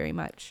 Thank you very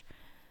much.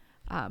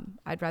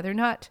 I'd rather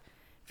not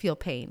feel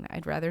pain.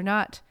 I'd rather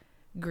not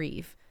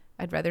grieve.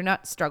 I'd rather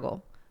not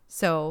struggle.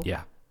 So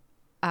yeah.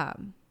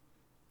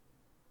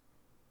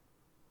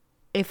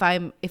 If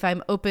I'm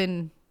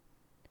open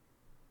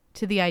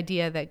to the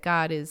idea that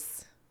God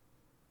is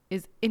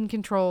in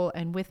control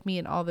and with me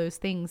and all those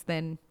things,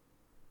 then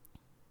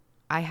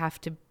I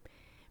have to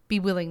be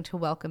willing to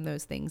welcome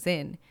those things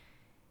in.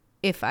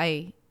 If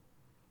I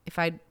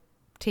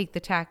take the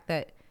tack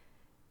that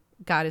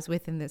God is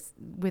with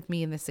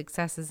me in the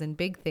successes and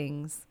big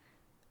things,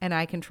 and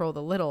I control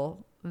the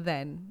little,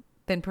 then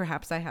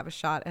perhaps I have a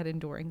shot at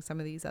enduring some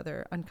of these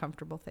other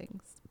uncomfortable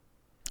things.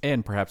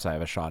 And perhaps I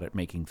have a shot at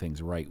making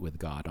things right with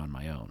God on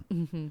my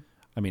own.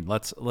 I mean,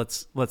 let's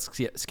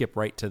skip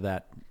right to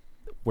that,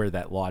 where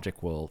that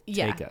logic will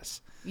take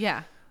us.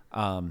 Yeah.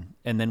 And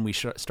then we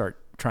start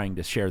trying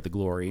to share the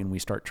glory, and we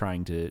start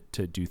trying to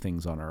do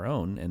things on our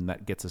own, and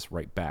that gets us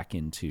right back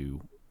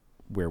into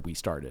where we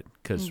started,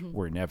 because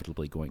we're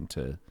inevitably going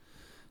to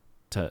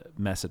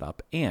mess it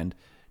up. And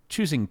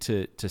choosing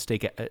to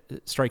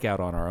strike out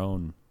on our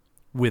own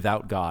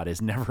without God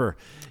is never...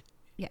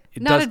 Yeah,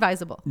 not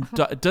advisable.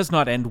 Does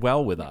not end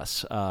well with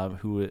us,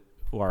 who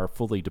are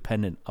fully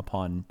dependent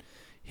upon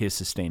his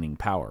sustaining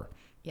power.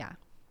 Yeah.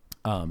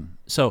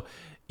 So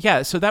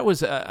that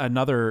was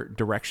another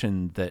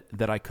direction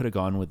that I could have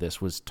gone with this,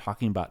 was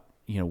talking about,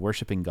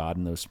 worshiping God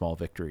in those small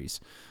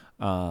victories,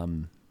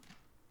 and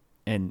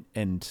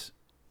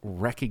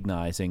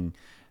recognizing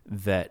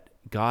that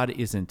God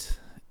isn't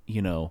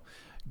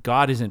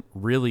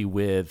really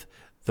with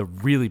the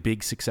really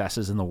big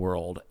successes in the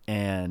world,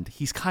 and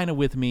he's kind of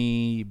with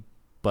me,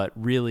 but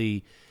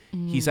really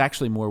he's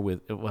actually more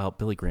with,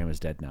 Billy Graham is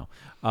dead now.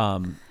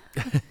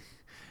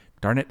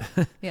 Darn it.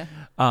 Yeah.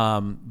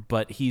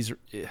 But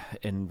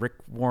and Rick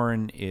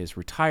Warren is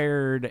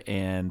retired,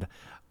 and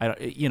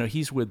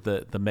he's with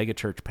the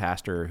megachurch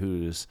pastor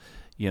who's,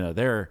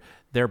 they're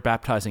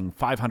baptizing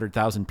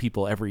 500,000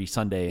 people every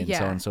Sunday, and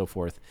so on and so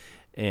forth.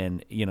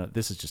 And,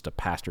 this is just a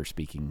pastor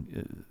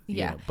speaking.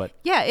 But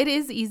it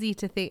is easy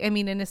to think,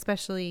 and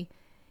especially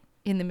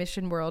in the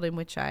mission world in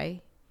which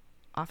I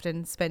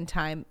often spend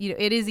time,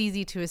 it is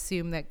easy to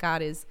assume that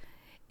God is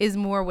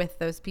more with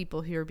those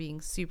people who are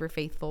being super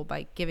faithful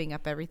by giving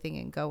up everything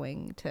and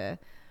going to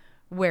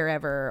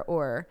wherever,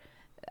 or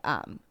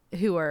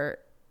who are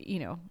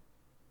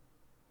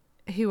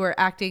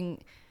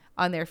acting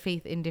on their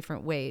faith in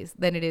different ways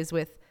than it is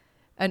with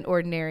an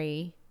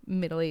ordinary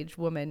middle-aged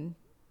woman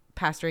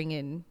pastoring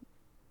in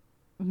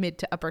mid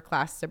to upper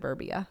class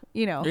suburbia,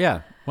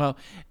 Yeah. Well,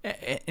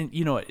 and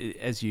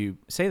as you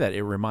say that,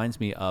 it reminds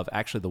me of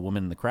actually the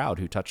woman in the crowd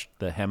who touched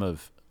the hem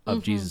of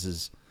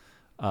Jesus's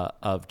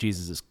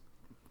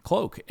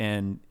cloak,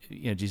 and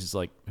Jesus is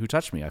like, "Who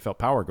touched me? I felt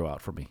power go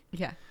out from me."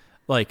 Yeah.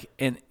 Like,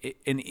 and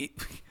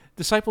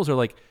disciples are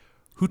like,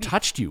 "Who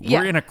touched you?" Yeah.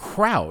 We're in a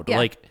crowd. Yeah.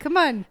 Like, come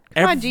on,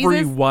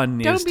 everyone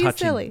Jesus. is Don't be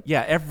touching. Silly.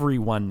 Yeah,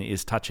 everyone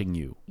is touching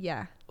you.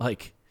 Yeah.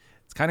 Like,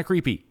 it's kind of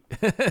creepy,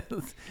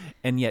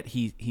 and yet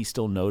he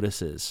still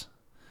notices.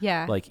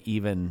 Yeah. Like,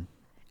 even,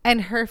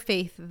 and her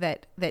faith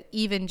that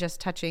even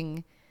just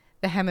touching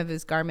the hem of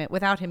his garment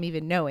without him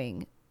even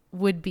knowing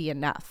would be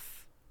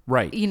enough.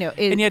 Right.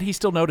 And yet he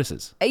still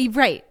notices.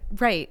 Right.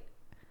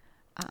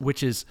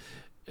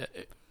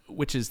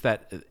 Which is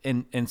that,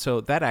 and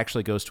so that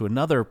actually goes to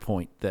another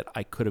point that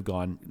I could have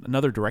gone,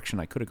 another direction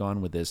I could have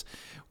gone with this,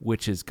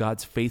 which is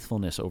God's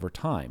faithfulness over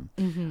time.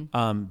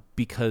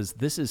 Because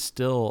this is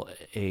still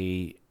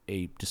a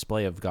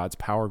display of God's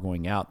power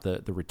going out,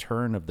 the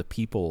return of the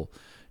people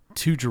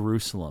to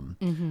Jerusalem.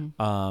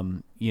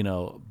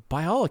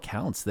 By all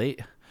accounts,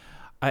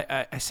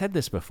 I said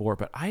this before,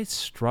 but I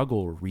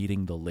struggle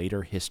reading the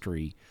later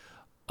history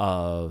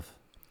of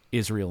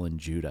Israel and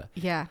Judah.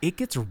 Yeah. It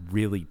gets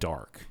really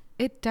dark.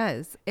 It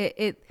does.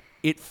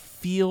 It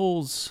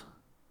feels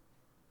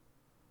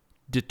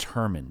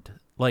determined.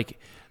 Like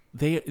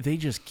they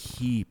just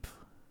keep,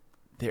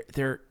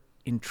 they're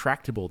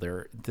intractable.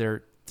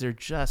 They're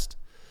just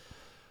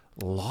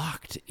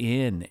locked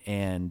in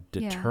and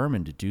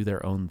determined to do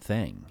their own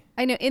thing.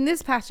 I know in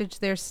this passage,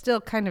 there's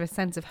still kind of a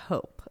sense of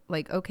hope.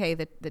 Like, okay,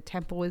 the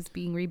temple is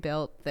being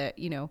rebuilt, that,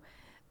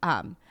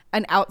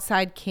 an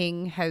outside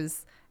king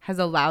has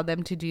allowed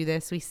them to do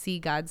this. We see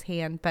God's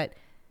hand, but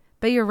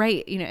you're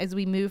right. As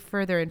we move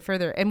further and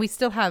further, and we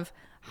still have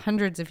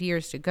hundreds of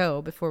years to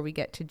go before we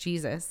get to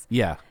Jesus.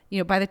 Yeah.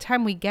 By the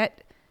time we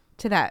get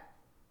to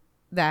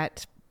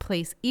that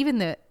place, even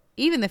the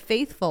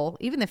faithful,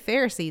 even the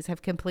Pharisees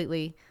have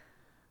completely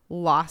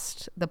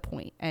lost the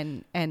point,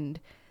 and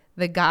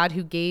the God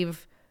who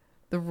gave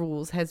the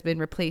rules has been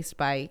replaced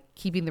by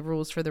keeping the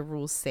rules for the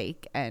rules'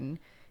 sake, and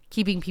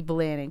keeping people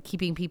in and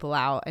keeping people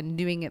out, and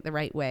doing it the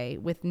right way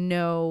with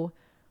no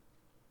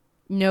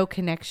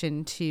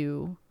connection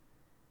to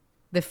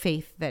the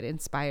faith that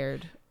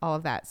inspired all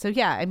of that. So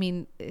yeah, I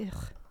mean,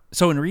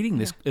 so in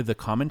reading the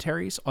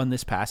commentaries on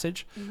this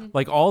passage,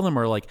 like all of them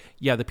are like,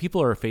 yeah, the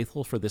people are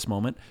faithful for this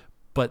moment,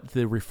 but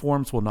the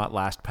reforms will not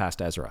last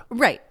past Ezra.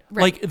 Right.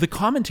 Like the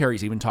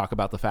commentaries even talk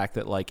about the fact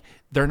that like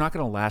they're not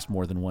going to last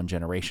more than one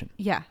generation.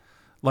 Yeah.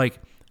 Like,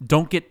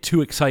 don't get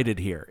too excited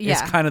here. Yeah.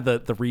 It's kind of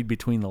the read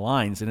between the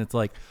lines, and it's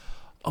like,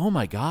 oh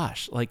my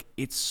gosh, like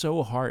it's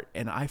so hard,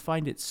 and I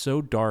find it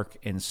so dark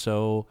and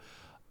so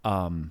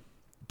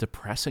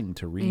depressing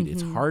to read.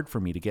 It's hard for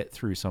me to get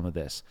through some of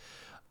this.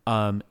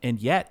 And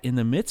yet, in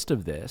the midst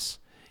of this,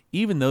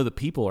 even though the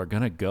people are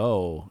going to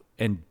go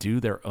and do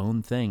their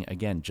own thing,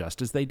 again,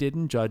 just as they did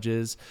in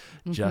Judges,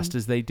 just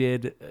as they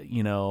did,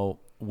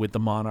 with the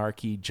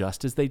monarchy,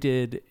 just as they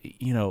did,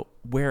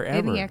 wherever.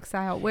 In the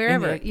exile,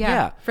 wherever.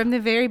 Yeah. From the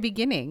very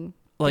beginning.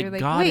 Like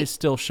God is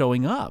still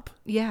showing up.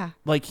 Yeah.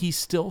 Like he's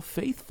still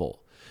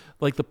faithful.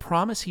 Like the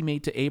promise he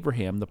made to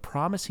Abraham, the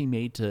promise he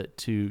made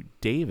to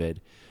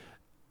David,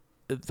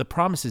 the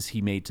promises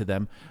he made to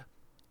them,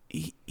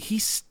 he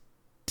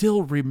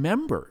still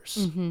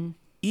remembers,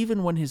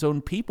 even when his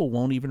own people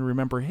won't even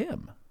remember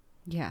him.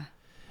 Yeah.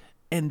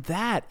 And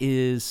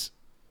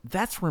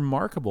that's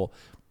remarkable.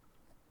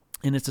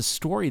 And it's a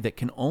story that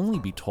can only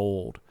be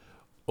told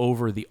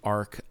over the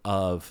arc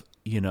of,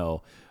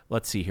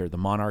 let's see here. The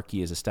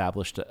monarchy is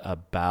established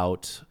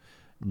about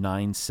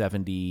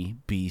 970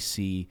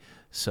 BC.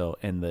 So,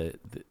 and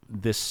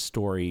this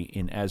story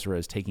in Ezra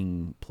is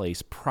taking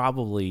place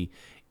probably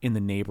in the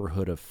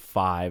neighborhood of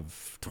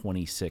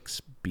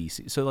 526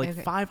 BC. So like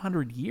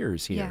 500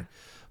 years here,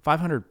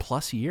 500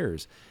 plus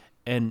years.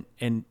 And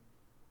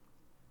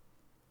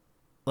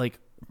like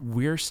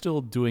we're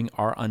still doing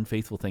our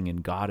unfaithful thing,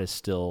 and God is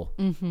still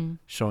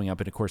showing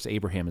up. And of course,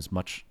 Abraham is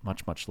much,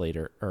 much, much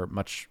later, or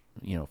much,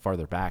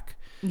 farther back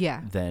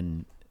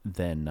than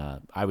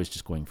I was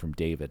just going from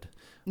David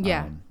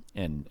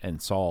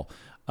and Saul.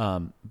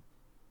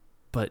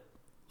 But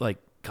like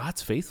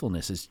God's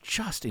faithfulness is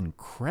just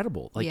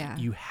incredible. Like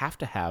you have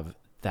to have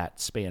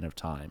that span of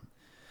time,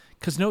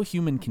 because no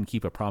human can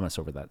keep a promise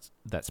over that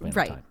span of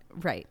time.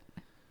 Right.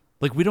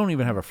 Like we don't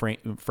even have a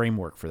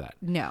framework for that.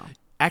 No.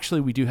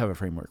 Actually, we do have a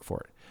framework for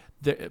it.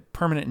 The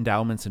permanent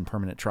endowments and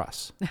permanent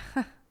trusts.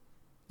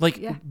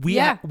 Like we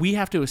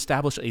have to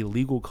establish a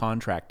legal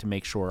contract to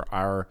make sure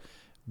our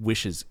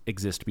wishes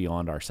exist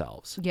beyond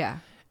ourselves. Yeah.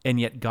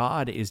 And yet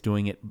God is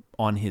doing it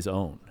on his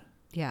own.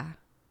 Yeah.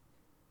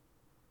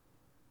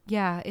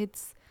 Yeah,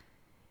 it's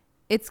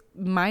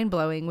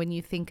mind-blowing when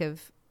you think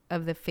of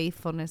the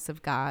faithfulness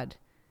of God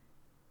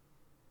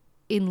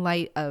in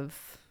light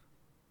of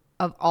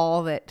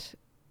all that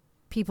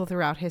people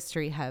throughout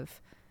history have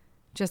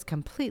just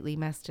completely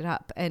messed it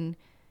up. And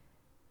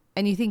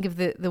you think of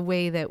the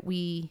way that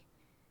we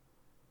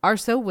are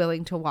so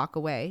willing to walk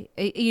away,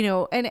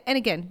 and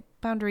again,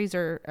 boundaries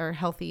are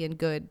healthy and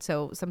good.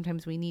 So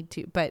sometimes we need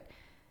to, but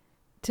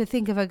to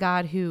think of a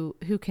God who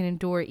can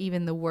endure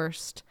even the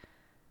worst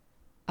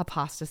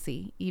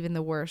apostasy, even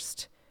the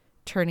worst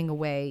turning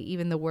away,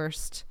 even the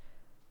worst,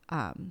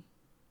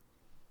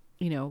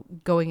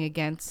 going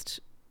against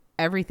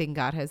everything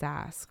God has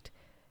asked,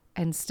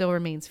 and still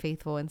remains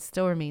faithful, and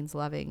still remains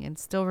loving, and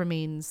still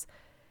remains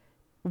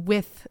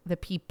with the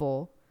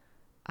people,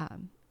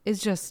 is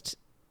just,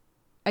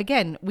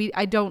 again,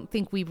 I don't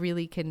think we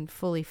really can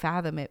fully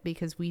fathom it,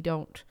 because we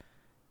don't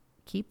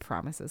keep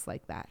promises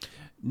like that.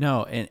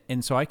 No,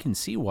 and so I can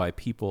see why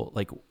people,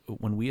 like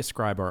when we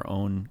ascribe our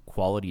own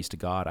qualities to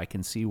God, I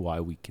can see why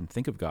we can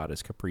think of God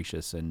as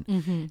capricious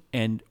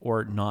and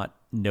or not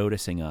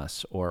noticing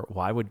us, or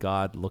why would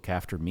God look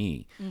after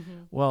me?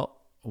 Well,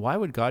 why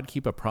would God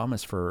keep a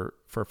promise for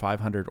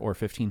 500 or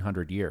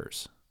 1,500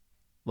 years?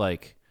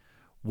 Like,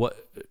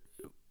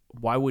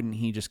 why wouldn't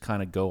he just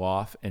kind of go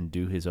off and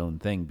do his own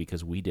thing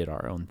because we did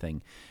our own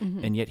thing?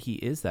 And yet he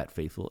is that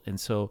faithful. And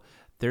so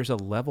there's a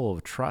level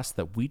of trust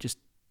that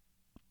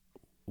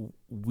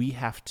we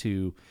have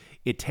to,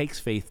 it takes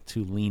faith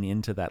to lean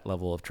into that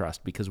level of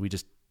trust, because we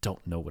just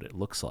don't know what it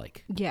looks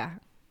like. Yeah.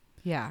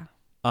 Yeah.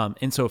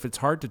 And so if it's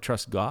hard to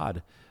trust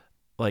God,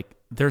 like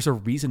there's a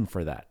reason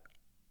for that.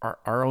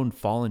 our own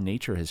fallen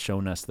nature has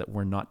shown us that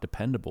we're not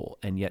dependable,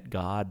 and yet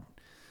God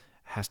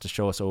has to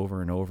show us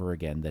over and over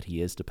again that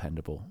he is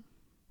dependable.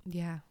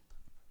 Yeah.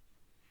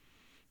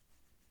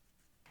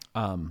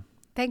 Um,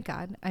 Thank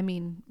God. I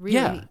mean,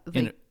 really,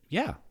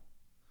 yeah.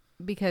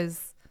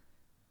 Because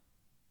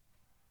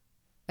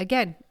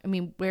again, I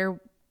mean, where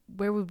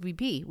would we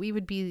be? We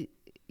would be,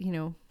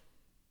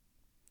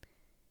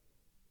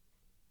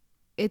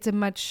 it's a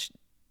much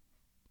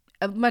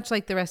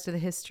like the rest of the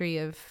history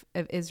of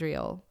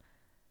Israel,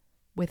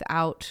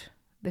 without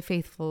the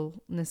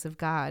faithfulness of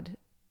God,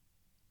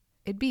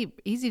 it'd be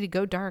easy to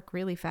go dark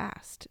really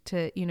fast,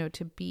 to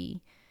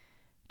be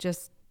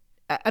just,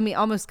 I mean,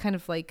 almost kind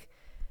of like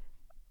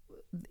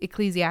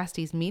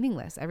Ecclesiastes,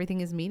 meaningless.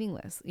 Everything is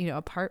meaningless,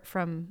 apart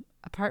from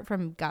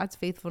God's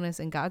faithfulness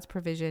and God's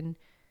provision.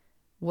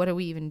 What are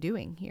we even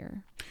doing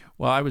here?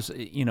 Well, I was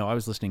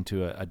listening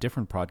to a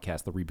different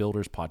podcast, the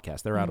Rebuilders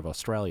podcast. They're out of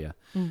Australia,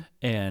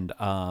 and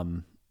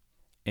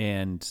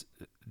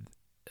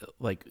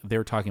like they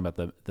were talking about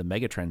the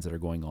mega trends that are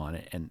going on,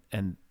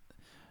 and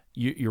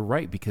you're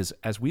right, because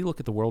as we look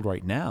at the world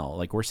right now,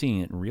 like we're seeing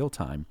it in real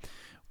time,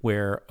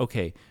 where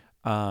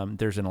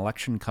there's an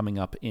election coming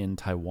up in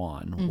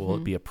Taiwan. Mm-hmm. Will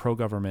it be a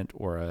pro-government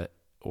or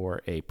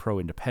a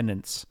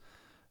pro-independence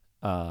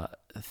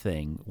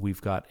thing?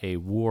 We've got a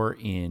war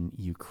in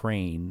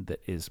Ukraine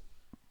that is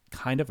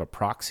kind of a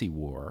proxy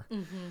war.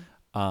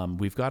 Mm-hmm.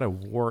 We've got a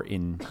war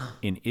in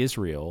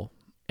Israel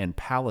and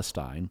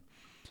Palestine,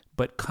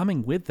 but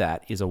coming with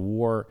that is a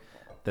war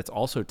that's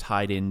also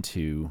tied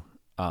into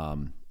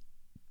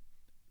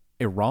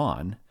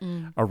Iran.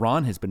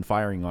 Iran has been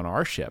firing on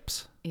our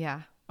ships.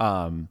 Yeah.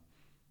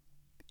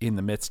 In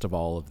the midst of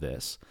all of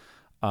this.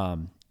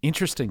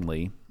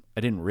 Interestingly,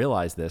 I didn't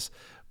realize this,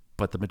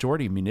 but the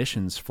majority of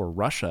munitions for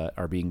Russia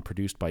are being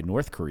produced by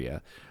North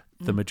Korea.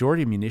 The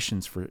majority of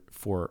munitions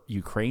for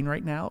Ukraine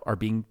right now are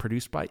being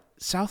produced by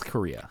South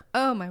Korea.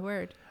 Oh, my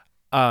word.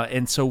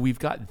 And so we've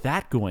got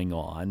that going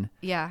on.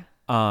 Yeah.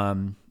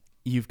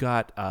 You've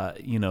got,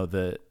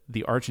 the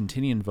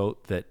Argentinian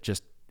vote that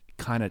just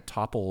kind of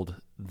toppled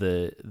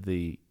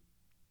the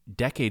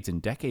decades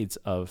and decades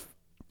of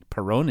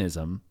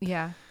Peronism.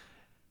 Yeah.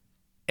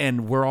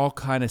 And we're all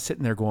kind of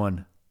sitting there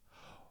going,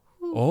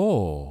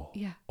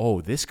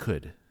 this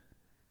could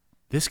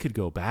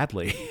go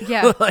badly.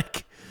 Yeah.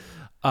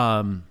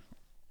 And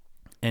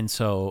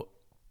so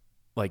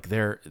like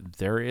there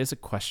is a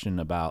question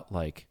about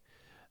like,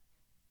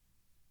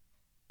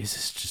 is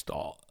this just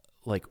all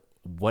like,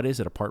 what is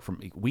it apart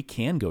from, we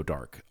can go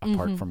dark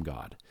apart from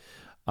God.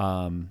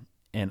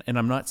 And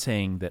I'm not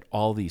saying that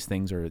all these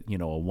things are, a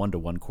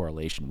 1-to-1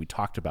 correlation. We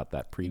talked about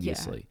that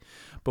previously. Yeah.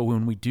 But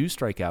when we do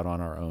strike out on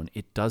our own,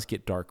 it does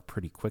get dark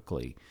pretty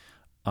quickly.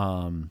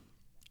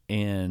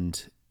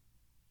 And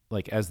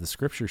like, as the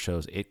scripture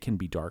shows, it can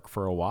be dark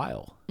for a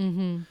while.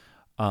 Mm-hmm.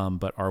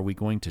 But are we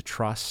going to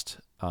trust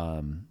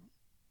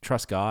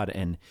God?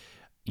 And,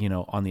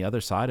 on the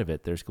other side of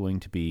it, there's going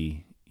to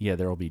be,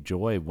 there will be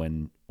joy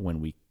when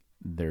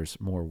there's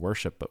more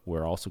worship, but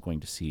we're also going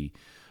to see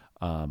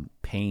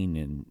pain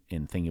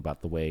in thinking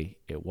about the way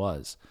it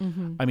was.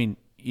 Mm-hmm. I mean,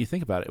 you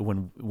think about it,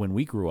 when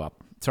we grew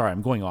up, sorry,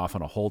 I'm going off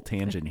on a whole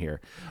tangent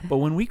here, but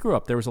when we grew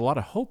up, there was a lot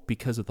of hope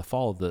because of the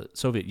fall of the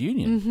Soviet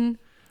Union. Mm-hmm.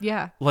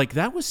 Yeah. Like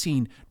that was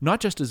seen not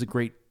just as a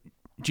great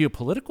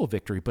geopolitical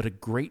victory, but a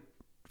great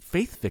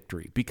faith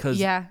victory,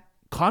 because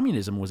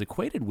communism was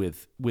equated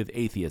with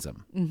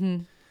atheism. Mm-hmm.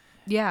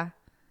 Yeah.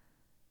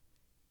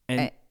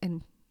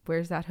 And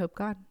where's that hope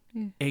gone?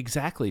 Yeah.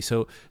 Exactly.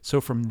 So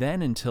from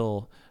then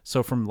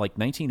from like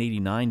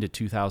 1989 to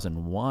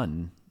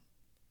 2001,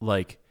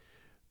 like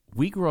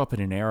we grew up in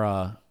an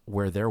era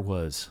where there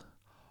was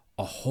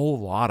a whole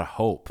lot of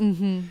hope,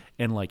 and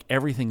like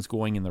everything's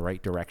going in the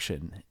right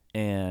direction.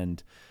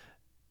 And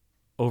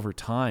over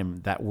time,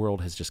 that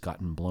world has just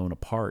gotten blown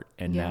apart.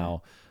 And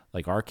now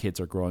like our kids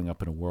are growing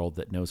up in a world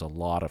that knows a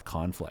lot of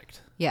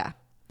conflict. Yeah.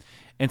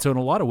 And so in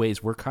a lot of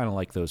ways, we're kind of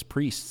like those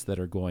priests that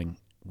are going,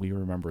 we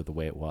remember the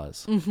way it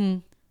was. Mm-hmm.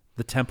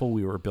 The temple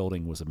we were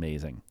building was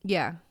amazing.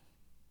 Yeah.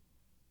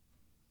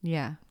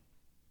 Yeah.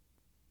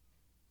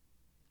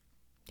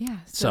 Yeah.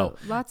 So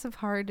lots of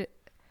hard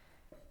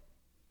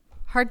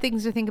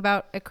things to think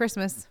about at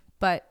Christmas,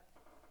 but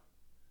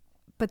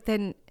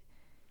then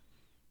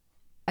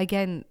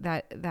again,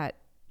 that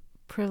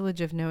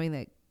privilege of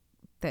knowing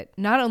that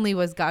not only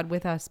was God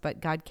with us,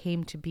 but God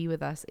came to be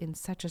with us in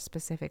such a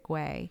specific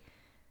way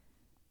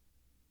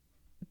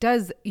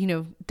does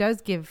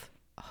give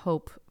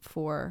hope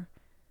for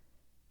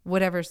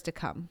whatever's to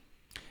come.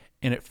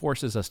 And it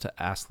forces us to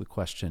ask the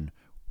question,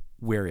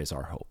 where is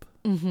our hope?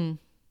 Mm-hmm.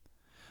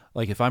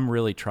 Like if I'm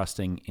really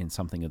trusting in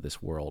something of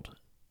this world,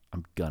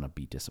 I'm going to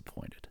be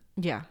disappointed.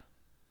 Yeah.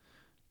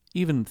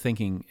 Even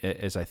thinking,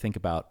 as I think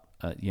about,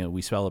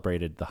 we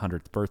celebrated the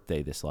 100th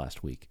birthday this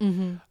last week.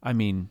 Mm-hmm. I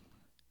mean,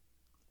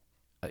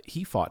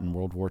 he fought in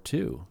World War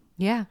II.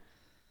 Yeah.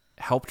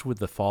 Helped with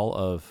the fall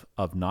of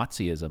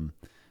Nazism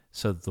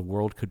so that the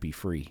world could be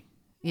free.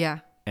 Yeah.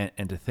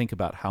 And to think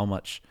about how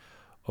much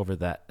over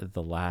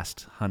the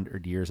last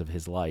 100 years of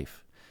his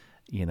life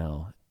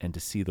and to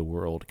see the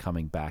world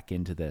coming back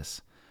into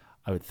this,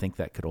 I would think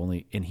that could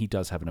only, and he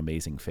does have an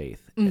amazing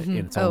faith. And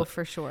it's only,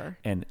 for sure.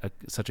 And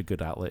such a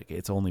good outlet.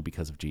 It's only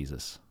because of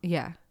Jesus.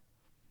 Yeah.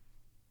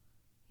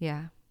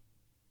 Yeah.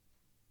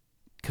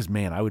 Because,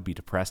 man, I would be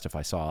depressed if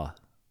I saw.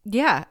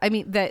 Yeah. I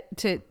mean, that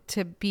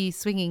to be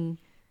swinging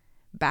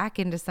back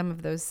into some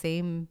of those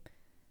same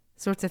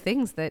sorts of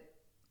things that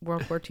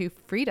World War II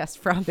freed us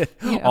from.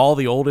 All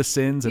the oldest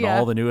sins and Yeah.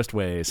 all the newest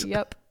ways.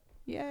 Yep.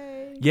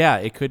 Yay. Yeah,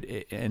 it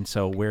could. And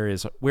so where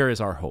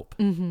is our hope?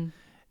 Mm-hmm.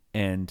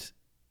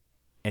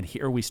 And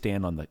here we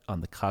stand on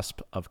the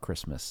cusp of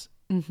Christmas.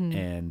 Mm-hmm.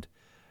 And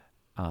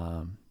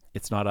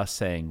it's not us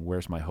saying,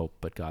 where's my hope?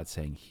 But God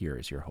saying, here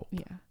is your hope.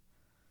 Yeah.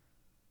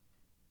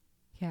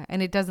 Yeah.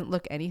 And it doesn't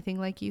look anything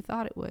like you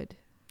thought it would,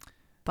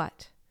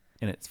 but.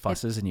 And it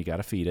fusses and you got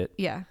to feed it.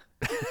 Yeah.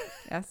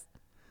 Yes.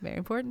 Very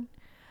important.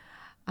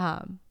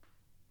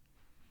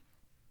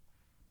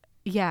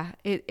 Yeah,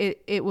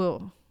 it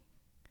will.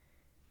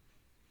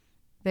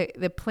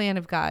 The plan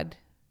of God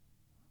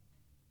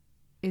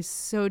is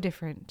so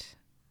different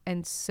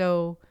and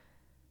so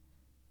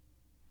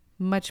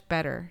much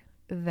better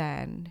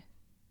than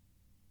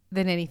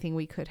anything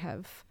we could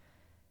have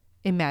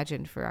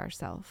imagined for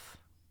ourselves,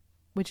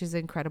 which is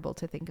incredible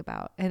to think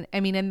about. And I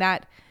mean, and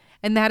that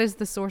is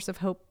the source of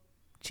hope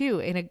too,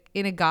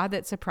 in a God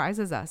that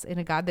surprises us, in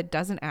a God that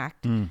doesn't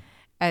act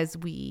as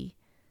we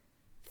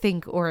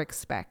think or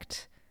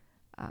expect,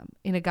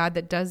 in a God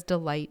that does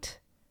delight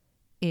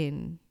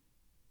in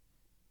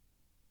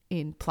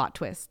plot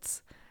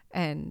twists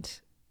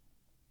and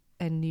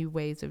new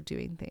ways of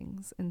doing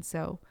things. And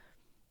so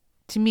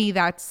to me,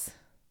 that's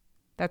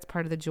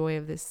part of the joy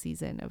of this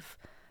season of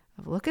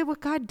look at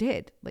what God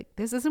did. Like,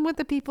 this isn't what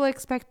the people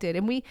expected.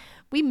 And we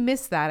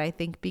miss that, I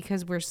think,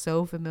 because we're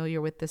so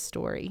familiar with the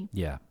story.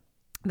 Yeah.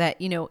 That,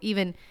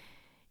 even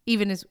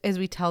as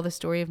we tell the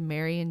story of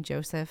Mary and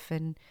Joseph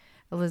and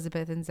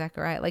Elizabeth and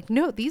Zechariah, like,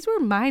 no, these were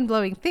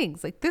mind-blowing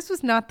things. Like, this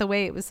was not the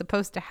way it was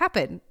supposed to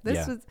happen.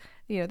 This was,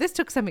 this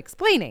took some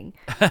explaining.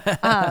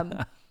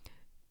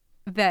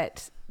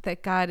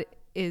 That God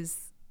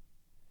is,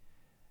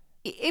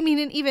 I mean,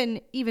 and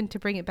even to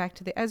bring it back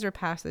to the Ezra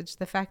passage,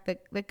 the fact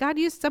that God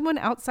used someone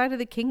outside of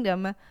the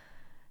kingdom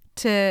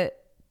to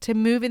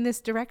move in this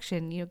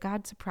direction.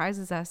 God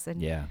surprises us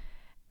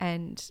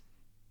and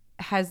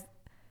has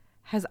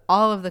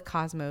all of the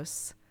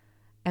cosmos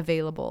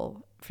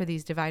available for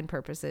these divine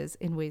purposes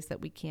in ways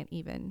that we can't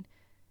even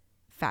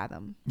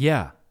fathom.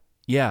 Yeah.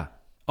 Yeah.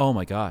 Oh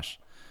my gosh.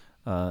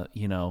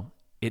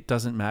 It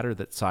doesn't matter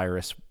that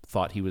Cyrus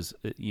thought he was,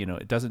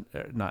 it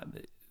doesn't, not,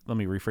 let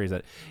me rephrase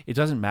that. It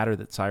doesn't matter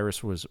that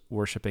Cyrus was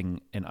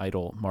worshiping an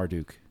idol,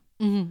 Marduk.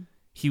 Mm-hmm.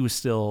 He was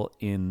still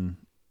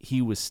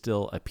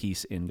a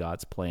piece in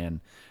God's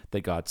plan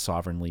that God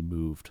sovereignly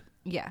moved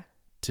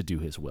to do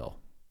his will.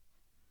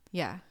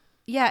 Yeah.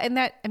 Yeah.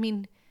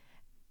 And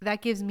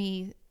that gives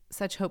me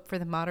such hope for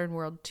the modern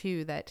world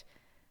too, that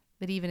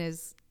even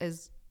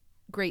as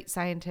great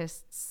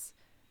scientists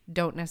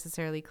don't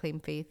necessarily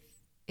claim faith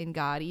in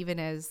God, even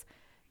as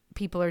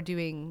people are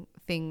doing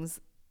things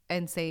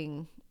and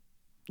saying,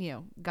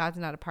 God's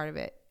not a part of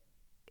it.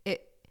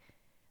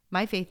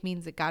 My faith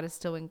means that God is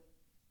still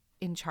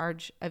in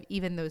charge of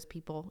even those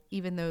people,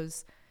 even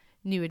those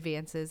new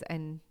advances,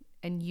 and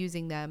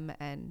using them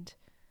and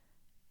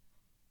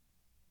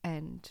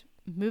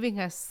moving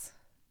us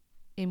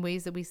in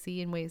ways that we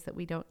see, in ways that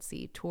we don't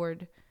see,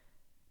 toward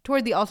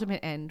the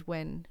ultimate end,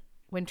 when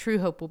true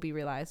hope will be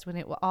realized, when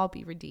it will all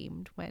be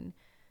redeemed, when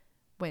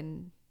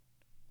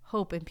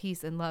hope and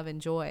peace and love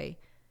and joy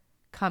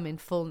come in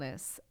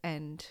fullness,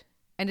 and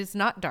it's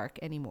not dark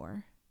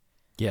anymore.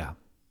 Yeah.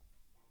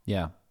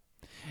 Yeah.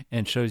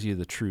 And shows you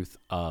the truth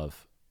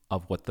of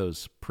what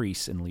those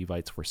priests and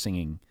Levites were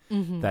singing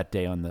that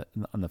day on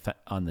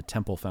the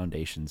temple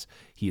foundations.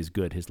 He is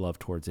good. His love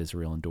towards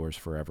Israel endures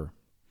forever.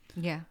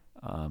 Yeah.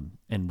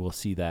 And we'll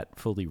see that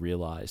fully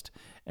realized.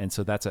 And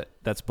so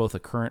that's both a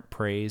current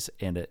praise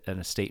and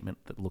a statement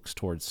that looks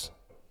towards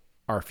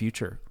our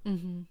future.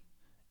 Mm-hmm.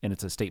 And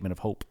it's a statement of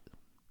hope.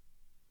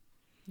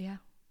 Yeah.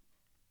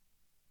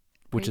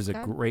 Which is a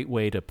great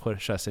way to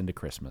push us into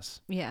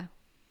Christmas. Yeah.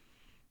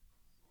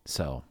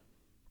 So,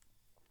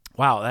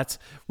 wow,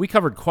 we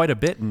covered quite a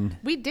bit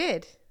we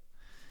did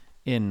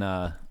in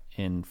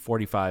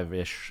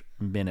 45-ish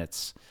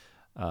minutes,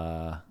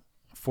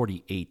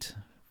 48,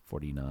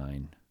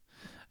 49.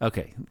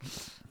 Okay.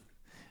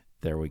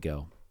 There we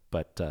go.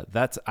 But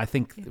I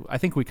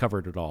think we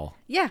covered it all.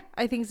 Yeah,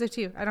 I think so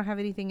too. I don't have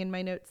anything in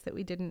my notes that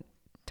we didn't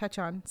touch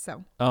on.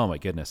 So. Oh my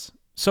goodness.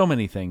 So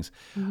many things.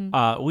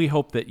 Mm-hmm. We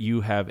hope that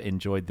you have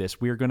enjoyed this.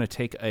 We're going to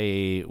take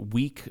a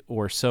week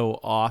or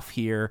so off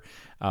here.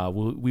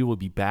 We will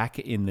be back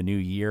in the new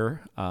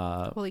year.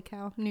 Holy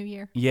cow, new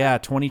year. Yeah,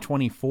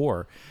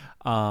 2024.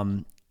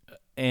 And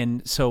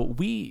so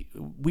we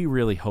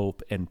really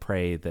hope and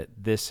pray that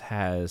this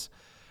has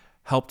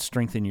helped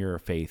strengthen your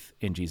faith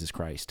in Jesus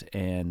Christ,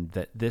 and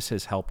that this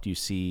has helped you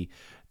see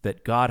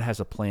that God has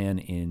a plan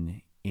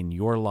in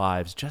your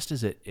lives, just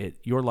as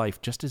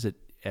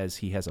as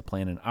he has a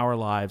plan in our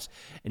lives,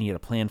 and he had a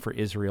plan for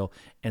Israel,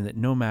 and that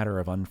no matter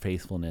of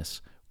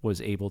unfaithfulness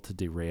was able to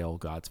derail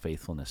God's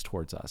faithfulness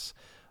towards us.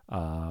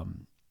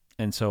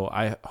 And so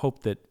I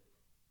hope that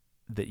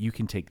you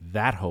can take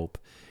that hope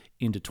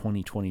into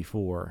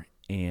 2024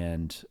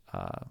 and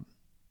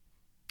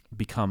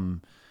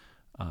become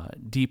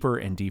deeper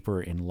and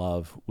deeper in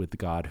love with the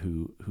God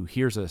who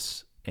hears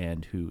us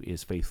and who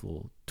is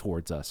faithful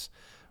towards us,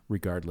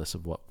 regardless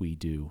of what we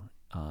do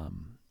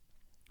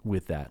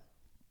with that.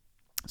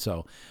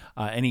 So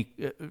any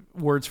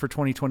words for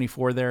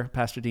 2024 there,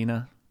 Pastor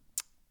Dena?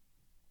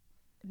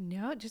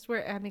 No, just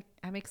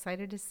I'm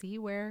excited to see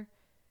where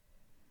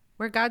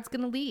God's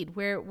going to lead,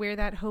 where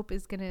that hope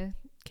is going to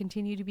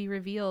continue to be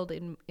revealed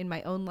in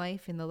my own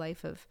life, in the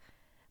life of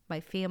my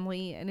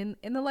family, and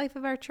in the life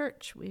of our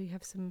church. We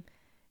have some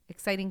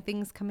exciting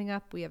things coming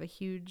up. We have a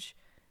huge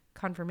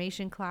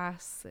confirmation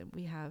class, and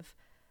we have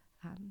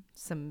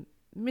some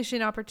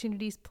mission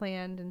opportunities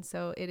planned. And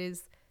so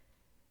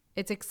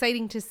it's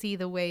exciting to see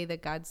the way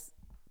that God's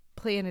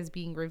plan is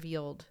being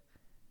revealed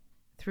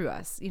through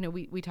us. You know,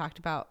 we talked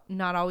about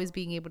not always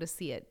being able to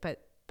see it, but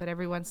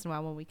every once in a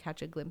while when we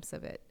catch a glimpse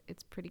of it,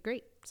 it's pretty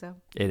great. So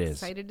it is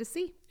excited to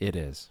see. It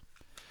is.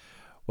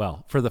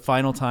 Well, for the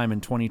final time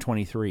in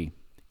 2023,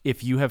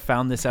 if you have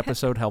found this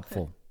episode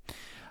helpful,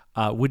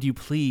 would you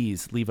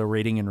please leave a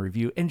rating and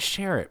review and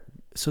share it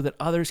so that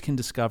others can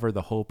discover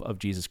the hope of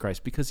Jesus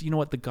Christ? Because you know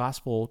what? The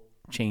gospel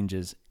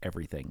changes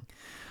everything.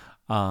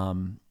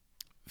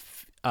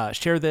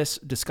 Share this,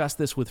 discuss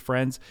this with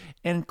friends,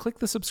 and click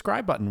the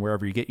subscribe button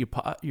wherever you get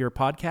your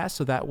podcast,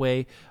 so that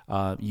way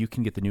you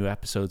can get the new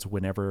episodes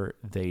whenever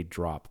they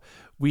drop.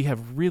 We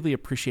have really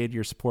appreciated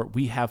your support.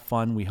 We have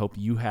fun. We hope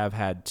you have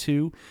had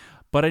too.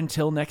 But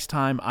until next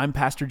time, I'm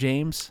Pastor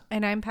James.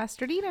 And I'm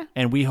Pastor Dena.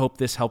 And we hope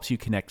this helps you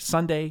connect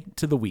Sunday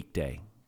to the weekday.